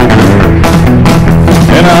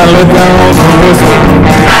 And I let down some whistle,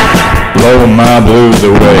 blow my blues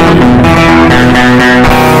away.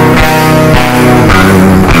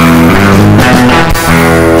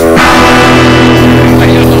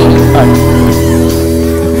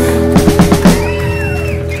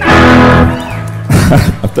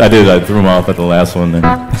 I threw him off at the last one there.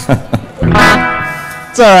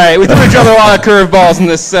 It's all right. We threw each other a lot of curveballs in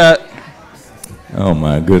this set. Oh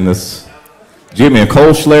my goodness. Did you give me a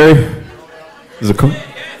Kolsch, Larry? Is it cool?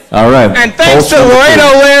 All right. And thanks to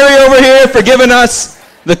Laredo Larry over here for giving us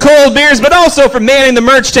the cold beers, but also for manning the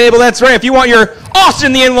merch table. That's right. If you want your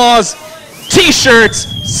Austin the In-Laws t-shirts,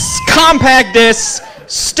 compact discs,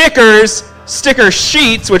 stickers, sticker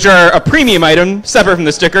sheets, which are a premium item separate from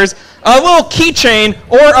the stickers, a little keychain,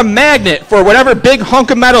 or a magnet for whatever big hunk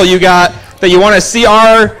of metal you got that you want to see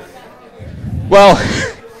our, well,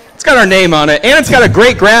 it's got our name on it, and it's got a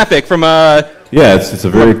great graphic from Yeah, it's a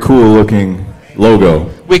very cool looking logo.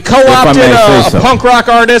 We co-opted a punk rock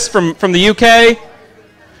artist from the UK, and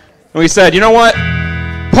we said, you know what?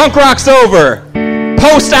 Punk rock's over.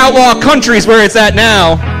 Post-outlaw country's where it's at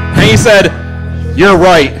now. And he said, you're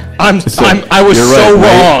right. I was so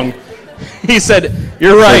wrong. He said,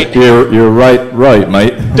 you're right. You're right,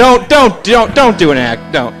 mate. Don't do an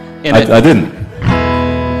act. Don't. I didn't.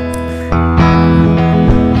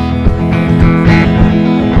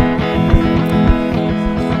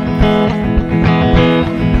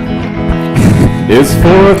 It's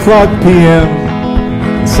 4:00 p.m.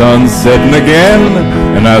 Sun's setting again,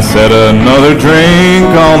 and I set another drink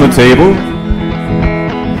on the table.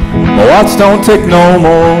 My watch don't tick no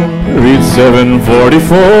more. Reads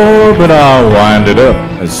 7:44, but I'll wind it up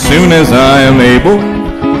as soon as I am able.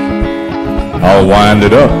 I'll wind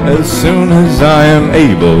it up as soon as I am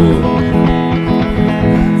able.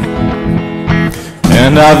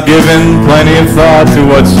 And I've given plenty of thought to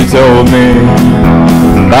what she told me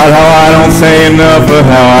about how I don't say enough of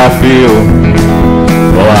how I feel.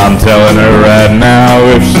 Well, I'm telling her right now,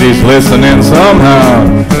 if she's listening somehow,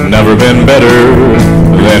 never been better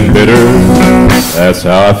than bitter. That's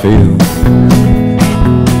how I feel.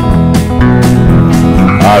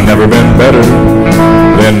 I've never been better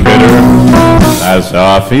than bitter. That's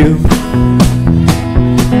how I feel.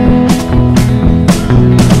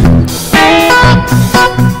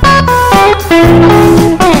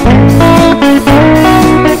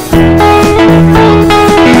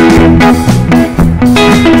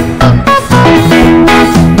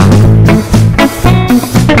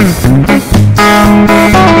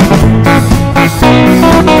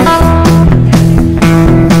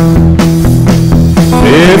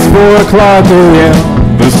 4 o'clock a.m.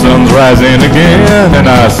 The sun's rising again, and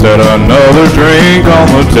I set another drink on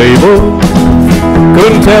the table.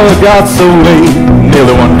 Couldn't tell it got so late,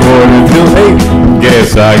 nearly 1/4 till 8.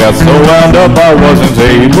 Guess I got so wound up I wasn't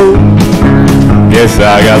able. Guess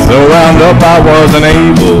I got so wound up I wasn't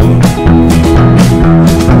able.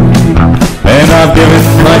 And I've given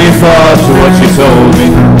plenty thought to what she told me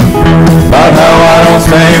about how I don't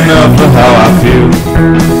stand up for how I feel.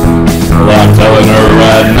 Well, I'm telling her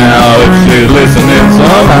right now, if she's listening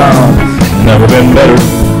somehow, never been better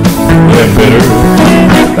than bitter.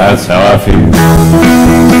 That's how I feel.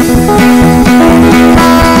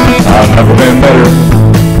 I've never been better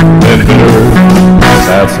than bitter.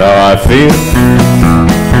 That's how I feel.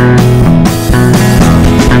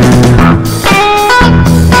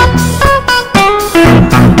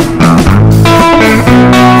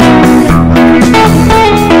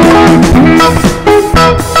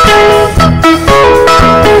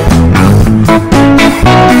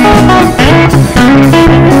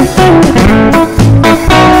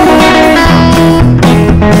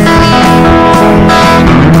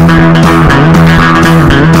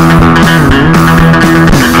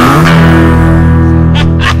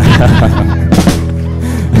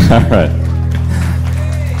 All right.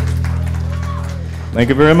 Thank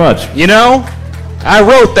you very much. You know, I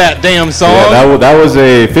wrote that damn song. Yeah, that was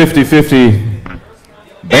a 50-50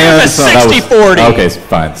 band song. 60-40. Okay,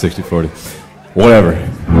 fine, 60-40. Whatever.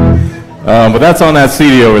 But that's on that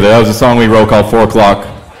CD over there. That was a song we wrote called 4 o'clock.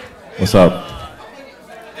 What's up?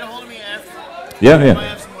 Get a hold of me after. Yeah, I yeah.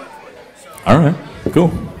 have some work for you. So. All right,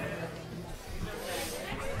 cool.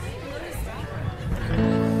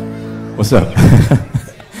 What's up? It's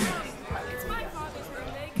my father's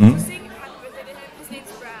birthday. Can you sing happy birthday to him? His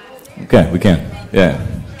name's Brad. Okay, we can. Yeah.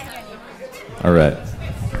 All right.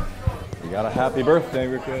 We got a happy birthday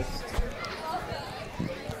request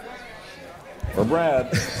for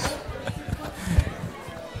Brad.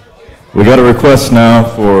 We got a request now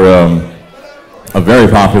for a very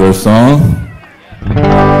popular song.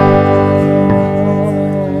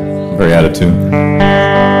 Very out of tune.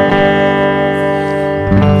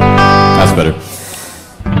 That's better.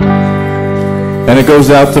 And it goes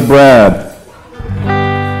out to Brad.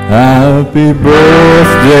 Happy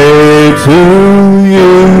birthday to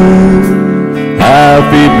you.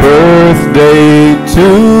 Happy birthday to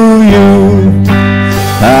you.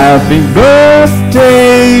 Happy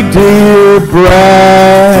birthday, dear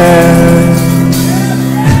Brad.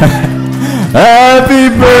 Happy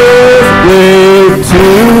birthday to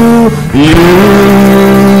you.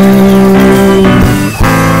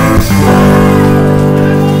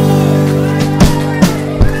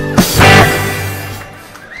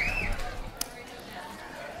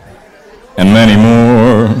 And many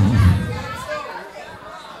more.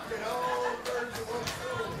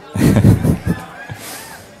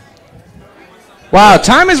 Wow,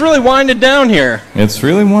 time is really winding down here. It's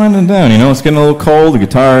really winding down. You know, it's getting a little cold. The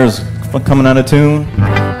guitar's coming out of tune.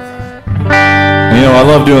 And, you know, I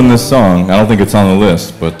love doing this song. I don't think it's on the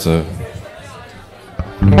list, but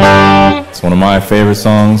it's one of my favorite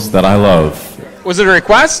songs that I love. Was it a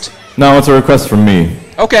request? No, it's a request from me.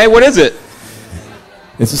 Okay, what is it?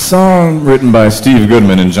 It's a song written by Steve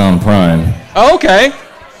Goodman and John Prine. Oh, okay.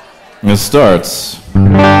 And it starts,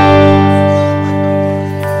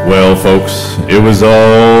 well, folks, it was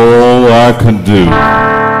all I could do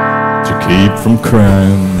to keep from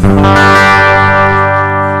crying.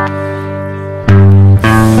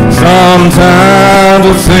 Sometimes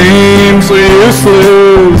it seems so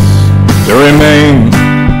useless to remain,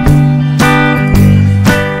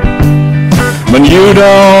 but you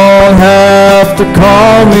don't have to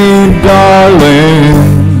call me darling,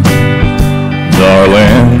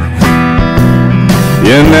 darling.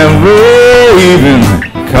 You never even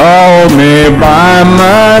called me by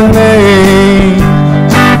my name.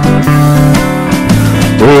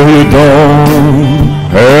 Oh, you don't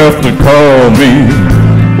have to call me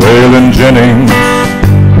Waylon Jennings,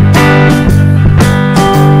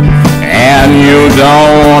 and you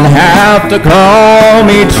don't have to call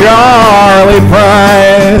me Charlie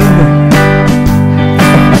Pride.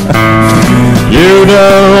 You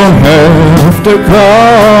don't have to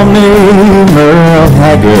call me Merle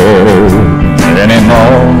Haggard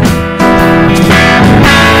anymore.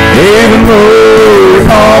 Even though you're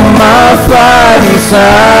on my fighting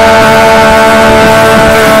side,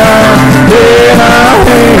 then I'll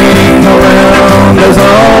hang around as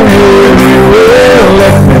long as you will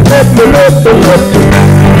let me.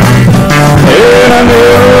 And I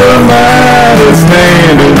never mind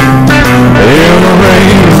standing in the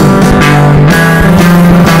rain.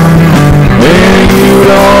 And you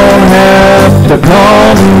don't have to to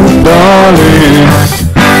call me darling,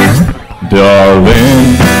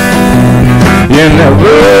 darling. You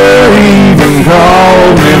never even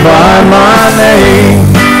called me by my name.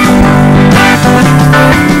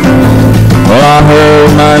 Well, I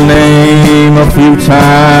heard my name a few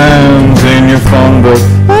times in your phone book.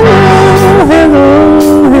 Hello, hello,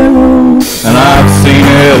 hello. And I've seen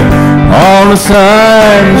it on the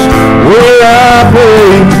signs where I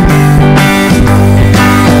play.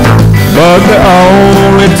 But the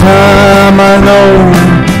only time I know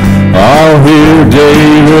I'll hear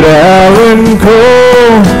David Allen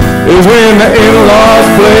Cole is when the in-laws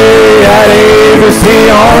play at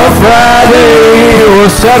ABC on a Friday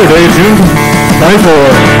or Saturday, June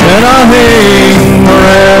 24th. And I'll hang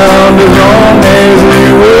around as long as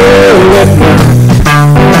you will let me.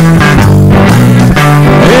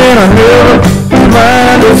 And I never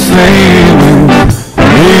mind a sailing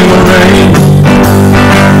in the rain.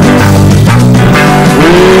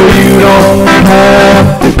 Well, you don't have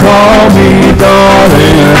to call me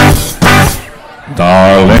darling,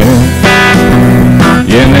 darling.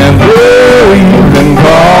 You never even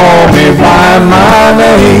call me by my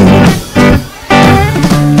name.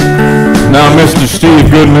 Now, Mr. Steve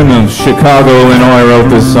Goodman of Chicago, Illinois wrote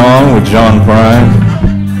this song with John Prine.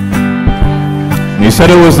 He said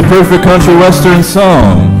it was the perfect country western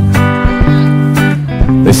song.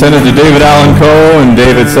 They sent it to David Allen Coe, and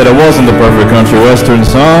David said it wasn't the perfect country western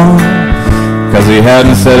song because he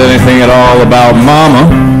hadn't said anything at all about mama,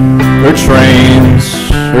 her trains,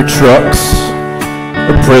 her trucks,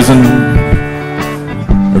 her prison,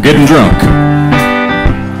 or getting drunk.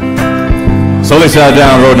 So they sat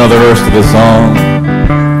down and wrote another verse to this song,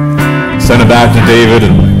 sent it back to David,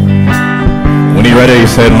 and when he read it, he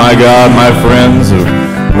said, "My God, my friends have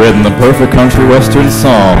written the perfect country western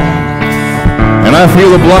song, and I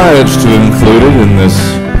feel obliged to include it in this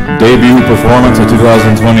debut performance of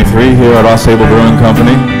 2023 here at Ausable Brewing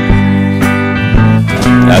Company,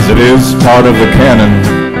 as it is part of the canon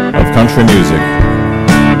of country music."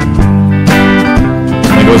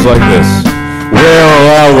 And it goes like this. Well,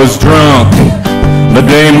 I was drunk the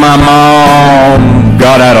day my mom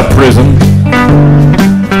got out of prison,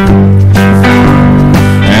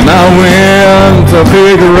 and I went to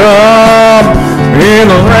pick her up in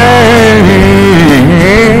the rain.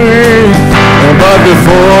 But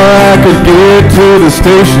before I could get to the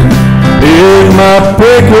station in my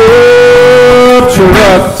pickup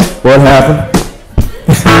truck, what happened?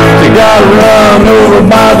 She got run over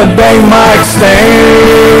by the dang mic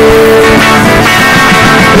stand.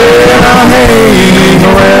 And I'm hanging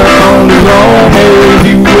around as long as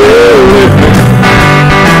you will with me.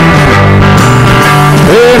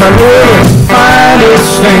 And I never find a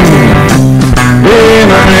stain in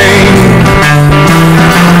the rain.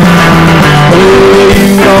 Oh, you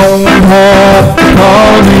don't have to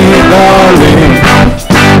call me darling,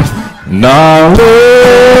 darling.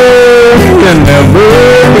 You never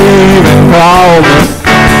even call me.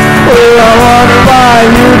 Well, I wonder why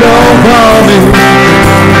you don't call me.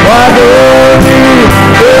 Why don't you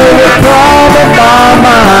ever call me by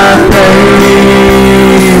my name?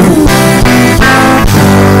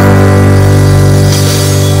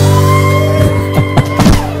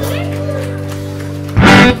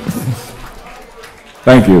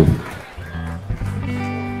 Thank you.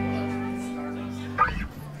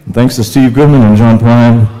 And thanks to Steve Goodman and John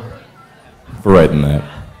Prine for writing that.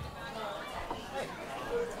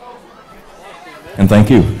 And thank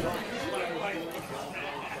you.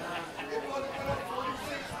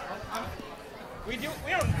 We don't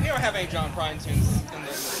have any John Prine tunes in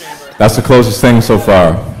the chamber. That's the closest thing so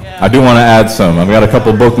far. I do want to add some. I've got a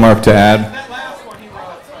couple bookmarked to add. That last one he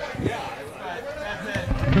wrote, so that's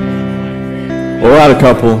it. We'll add a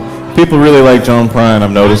couple. People really like John Prine,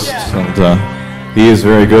 I've noticed, and he is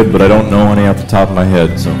very good, but I don't know any off the top of my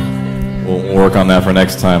head, so we'll work on that for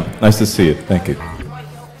next time. Nice to see you. Thank you.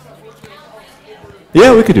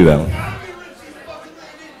 Yeah, we could do that one.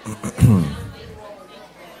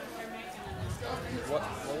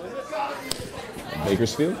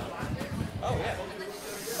 Bakersfield?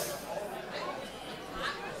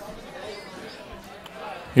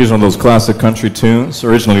 Here's one of those classic country tunes,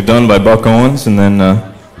 originally done by Buck Owens and then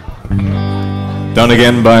done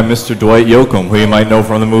again by Mr. Dwight Yoakam, who you might know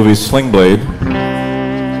from the movie Sling Blade.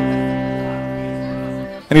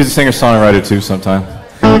 And he's a singer-songwriter too sometime.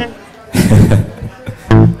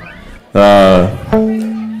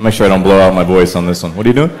 Make sure I don't blow out my voice on this one. What are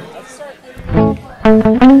you doing?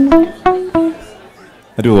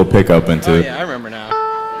 I do a little pickup into it. Yeah, I remember now.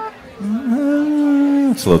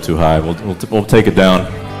 It's a little too high. We'll take it down.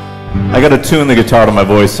 I got to tune the guitar to my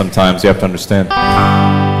voice sometimes. You have to understand.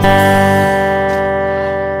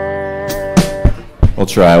 We'll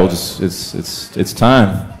try. We'll just it's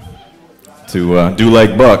time to do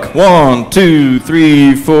like Buck. 1, 2,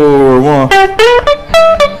 3, 4, 1.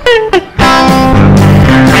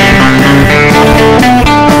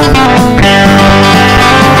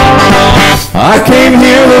 I came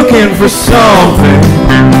here looking for something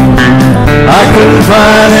I couldn't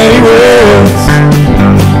find anywhere else.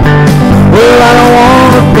 Well, I don't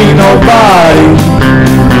want to be nobody,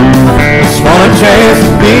 just want a chance to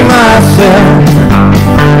be myself.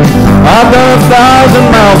 I've done 1,000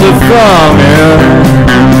 miles of thumbing,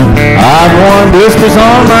 I've worn blisters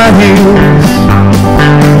on my heels,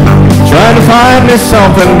 trying to find me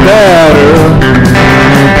something better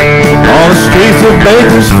on the streets of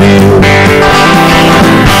Bakersfield.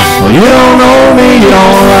 Well, you don't know me, you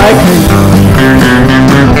don't like me,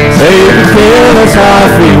 say you can care, that's how I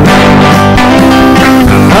feel.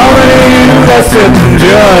 How many of you that sit and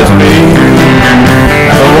judge me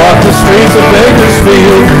as I walk the streets of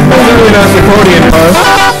Bakersfield? That's a really nice accordion part.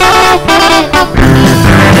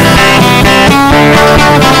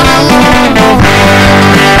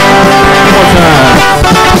 One more time.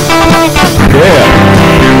 Yeah.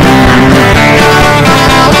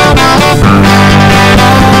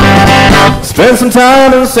 Spent some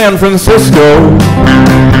time in San Francisco,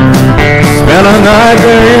 spent a night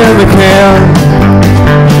there in the camp,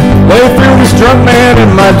 way through this drunk man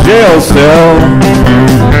in my jail cell,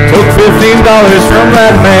 took $15 from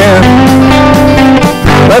that man,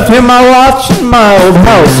 left him my watch and my old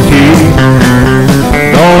house key.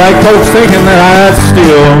 Don't like folks thinking that I'd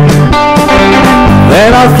steal,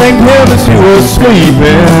 then I thanked him as he was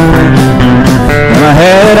sleeping, and I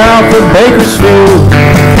headed out for Bakersfield.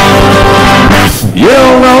 You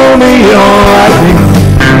don't know me, you don't like me,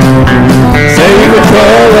 say you could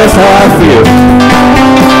tell, that's how I feel.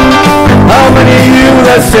 How many of you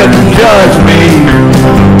that sit and judge me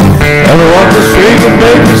ever walk the streets of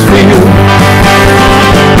Bakersfield?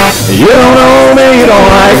 You don't know me, you don't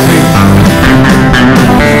like me,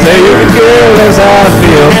 say you could tell, that's how I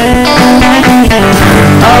feel.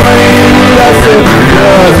 How many of you that sit and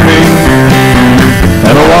judge me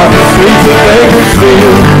ever walk the streets of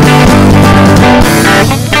Bakersfield?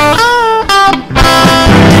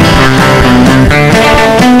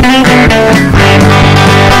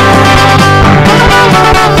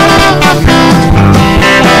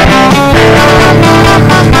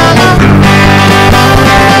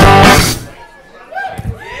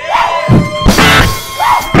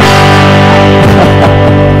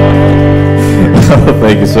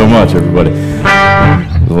 Thank you so much, everybody.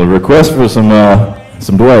 A little request for some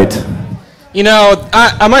Dwight. You know,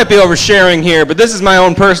 I might be oversharing here, but this is my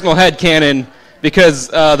own personal headcanon because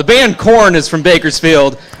the band Korn is from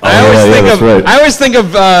Bakersfield. I always think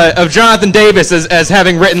of Jonathan Davis as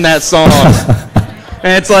having written that song.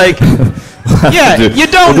 And it's like, yeah, you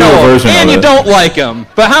don't know him, and you don't like him.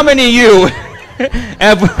 But how many of you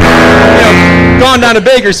have gone down to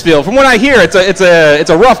Bakersfield? From what I hear, it's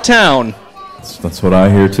a rough town. That's what I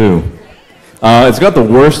hear too. It's got the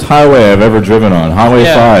worst highway I've ever driven on, Highway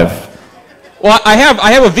 5. Well, I have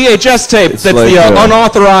a VHS tape that's like, the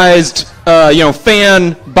unauthorized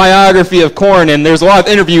fan biography of Korn, and there's a lot of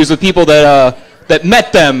interviews with people that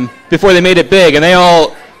met them before they made it big, and they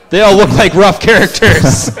all look like rough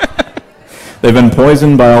characters. They've been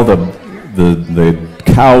poisoned by all the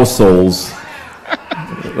cow souls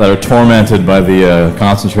that are tormented by the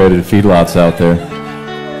concentrated feedlots out there.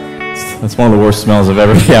 That's one of the worst smells I've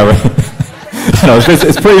ever. Yeah, right. No,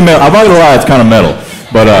 it's pretty metal. I'm not gonna lie, it's kind of metal,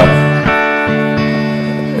 but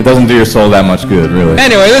it doesn't do your soul that much good, really.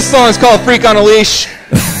 Anyway, this song is called "Freak on a Leash."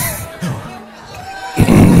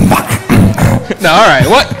 No, all right.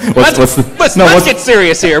 Let's get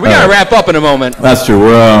serious here. We gotta wrap up in a moment. That's true.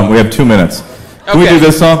 We have 2 minutes. Can we do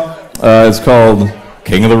this song? It's called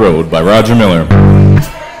 "King of the Road" by Roger Miller.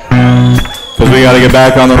 Because we gotta get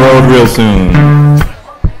back on the road real soon.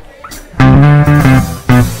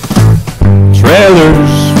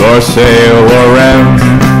 Trailers for sale or rent,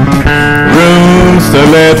 rooms to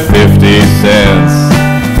let 50 cents.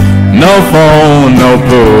 No phone, no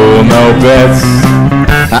pool, no bets.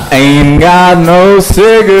 I ain't got no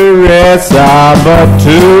cigarettes. I bought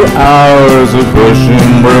 2 hours of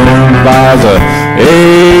pushing broom. Buys a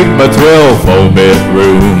 8 by 12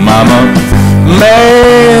 4-bedroom. I'm a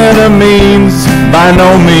man of means, by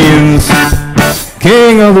no means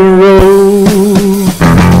king of the road.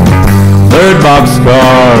 Third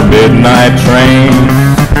boxcar, midnight train,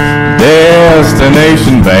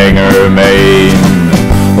 destination Bangor, Maine.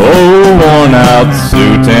 Oh, worn out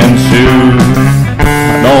suit and shoes,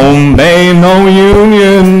 I don't pay no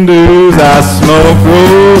union dues. I smoke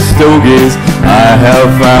roll stogies, I have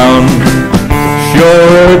found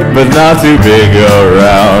work, but not too big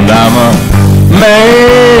around. I'm a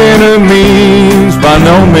man of means, by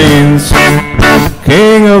no means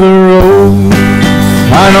king of the road.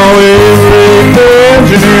 I know every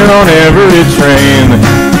engineer on every train,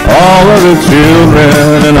 all of the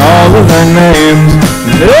children and all of their names,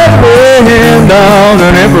 and every handout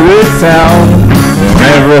in every town,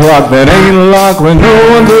 and every lock that ain't locked when no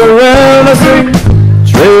one's around. I say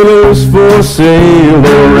trailers for sale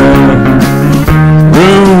or rent,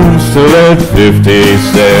 rooms to let 50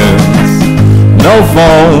 cents, no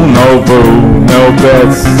phone, no food, no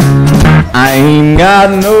pets. I ain't got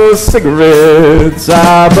no cigarettes,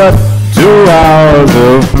 but 2 hours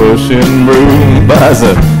of pushing broom. Buys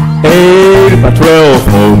a 8 by 12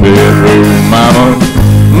 full bedroom. I'm a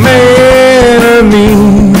man of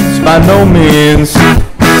means, by no means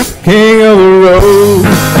king of the road.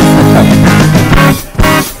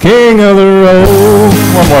 King of the road.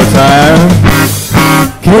 One more time.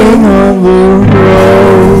 King of the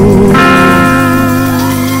road.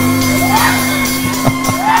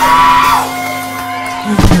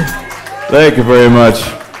 Thank you very much.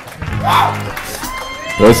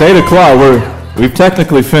 Well, it's 8 o'clock. We've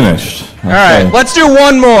technically finished. Okay. All right, let's do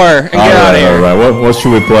one more and get out of here. All right, what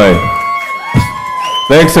should we play?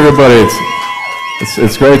 Thanks, everybody.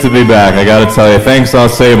 It's great to be back. I got to tell you, thanks,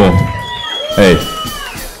 Ausable. Hey,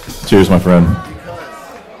 cheers, my friend.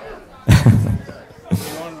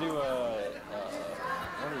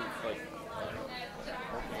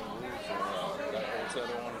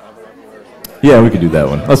 Yeah, we could do that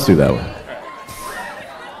one. Let's do that one.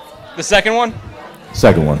 The second one?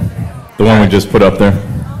 Second one. The one we just put up there.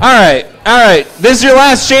 All right. This is your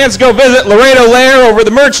last chance to go visit Laredo Lair over the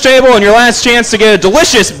merch table, and your last chance to get a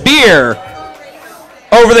delicious beer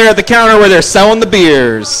over there at the counter where they're selling the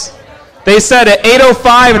beers. They said at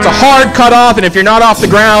 8:05 it's a hard cutoff, and if you're not off the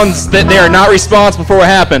grounds, that they are not responsible for what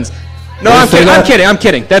happens. No, I'm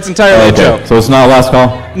kidding. That's entirely a joke. So it's not last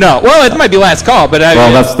call? No. Well, it might be last call, but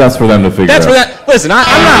that's for them to figure out. Listen,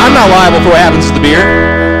 I'm not liable for what happens to the beer.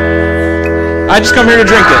 I just come here to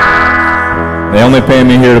drink it. They only pay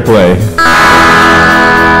me here to play.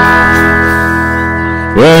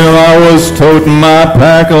 Well, I was toting my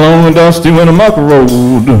pack along the dusty Winnemucca Road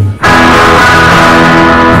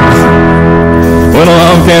when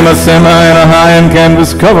along came a semi and a high-end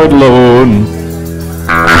canvas-covered load.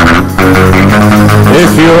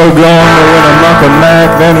 If you're going to Winnemucca Mac,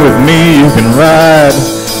 then with me you can ride.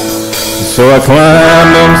 So I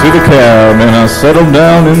climbed into the cab and I settled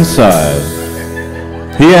down inside.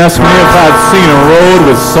 He asked me if I'd seen a road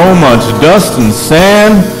with so much dust and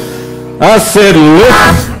sand. I said,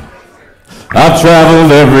 listen, I've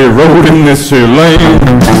traveled every road in this here lane.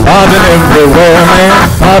 I've been everywhere, man.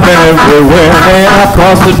 I've been everywhere, man. I've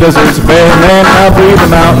crossed the deserts bare, man. I breathe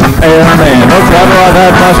the mountain air, man. No travel, I've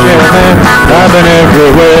had my share, man. I've been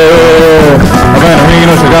everywhere. I've been to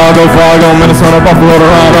Reno, Chicago, Fargo, Minnesota, Buffalo,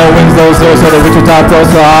 Toronto, Winslow, Sarasota, Wichita,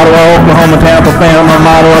 Tulsa, Ottawa, Oklahoma, Tampa, Panama,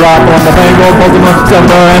 Ottawa, Oklahoma, Bangor, Baltimore,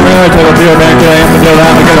 September, and then I take a beer, man. I've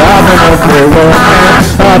been everywhere, man.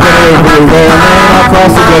 I've been everywhere, man. I've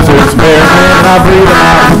crossed the deserts bare, man. I breathe the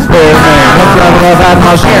mountains bare, man. No travel, I've had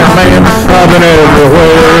my share, man. I've been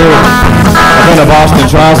everywhere. I've been to Boston,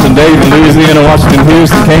 Charleston, Dayton, Louisiana, Washington,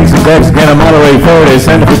 Houston, Kingston, Texarkana, Monterey, Florida,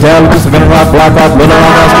 Santa Fe, Tallahassee, Savannah Rock, Black Rock, Little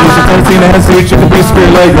Rock, Massachusetts, Tennessee, Nancy, Chicopee,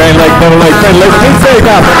 Spirit Lake, Grand Lake, Middle Lake, Red Lake, Kinsake.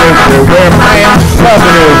 I've been everywhere, man. I've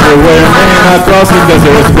been everywhere, man. I've crossed the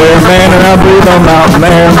deserts bare, man, and I breathe on mountain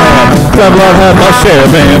air, man. Travel, I've had my share,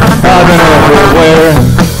 man. I've been everywhere.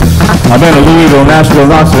 I've been to Louisville, Nashville,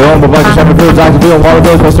 Knoxville, Omaha, Blanket, Shepherdville, Jacksonville,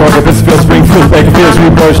 Waterville, Costa Rica, Pittsfield, Springfield, Bakerfield,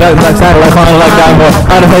 Shreveport, Satellite, Fond du Lac, Iowa,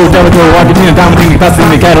 Idaho, Delaware, Washington, Dominica,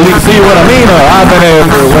 Pasadena, Catalina. See what I mean? I've been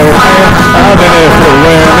everywhere, man. I've been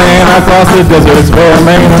everywhere, man. I crossed the deserts bare,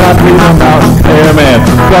 man, and I breathe on mountain air, man.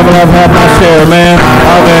 Travel, I've had my share, man.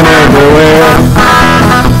 I've been everywhere.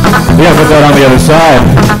 Yeah, put that on the other side.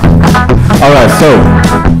 All right, so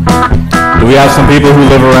do we have some people who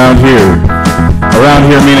live around here? Around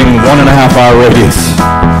here meaning 1.5 hour radius,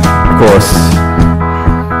 of course.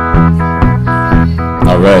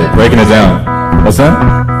 All right, breaking it down. What's that?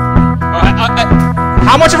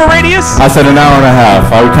 How much of a radius? I said 1.5 hours.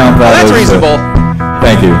 I would count that that's as... reasonable.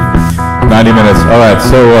 Thank you. 90 minutes. All right,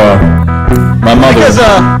 so my mother... Because,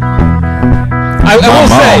 I will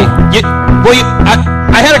say,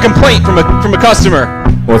 I had a complaint from a customer.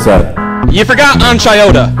 What's that? You forgot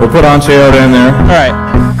Anchiota. We'll put Anchiota in there. All right.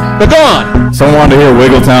 But go on. Someone wanted to hear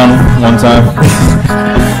Wiggletown one time.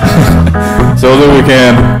 So we'll do what we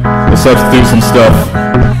can. We'll substitute some stuff.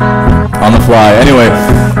 on the fly. Anyway,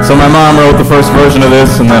 so my mom wrote the first version of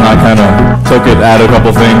this, and then I kind of took it, added a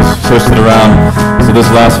couple things, switched it around. So this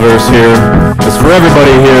last verse here is for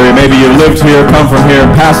everybody here. Maybe you lived here, come from here,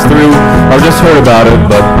 passed through, or just heard about it,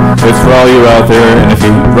 but it's for all you out there. And if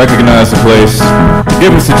you recognize the place,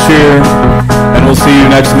 give us a cheer, and we'll see you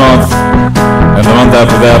next month. And the month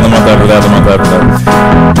after that, the month after that, the month after that.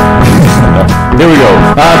 Here we go.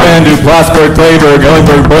 Van Du, Plattsburgh, Clayburgh,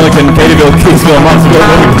 Ellingburg, Burlington, Keeseville, Keeseville, Ausable,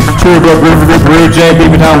 Sherbrooke, Riverview, Brew, Jay,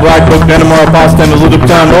 Beavertown, Blackbrook, Dannemora, Boston,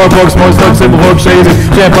 Elizabethtown, Norfolk, Smokestock, Simplesburg, Shazy,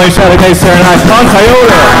 Champlain, Chattaquay, Saranac,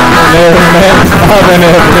 Montayota. There, man, I've been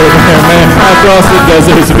everywhere, man. I crossed the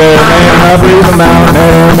deserts bare, man. I breathe the mountain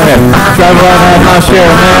air, man. Travel, I've had my share,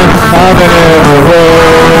 man. I've been everywhere.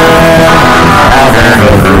 I've been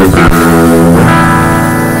everywhere.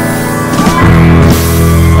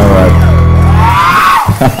 All right.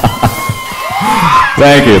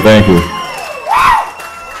 Thank you, thank you.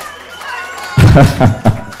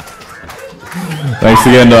 Thanks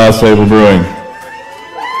again to Ausable Brewing.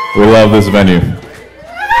 We love this venue.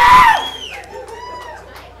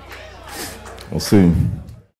 We'll see.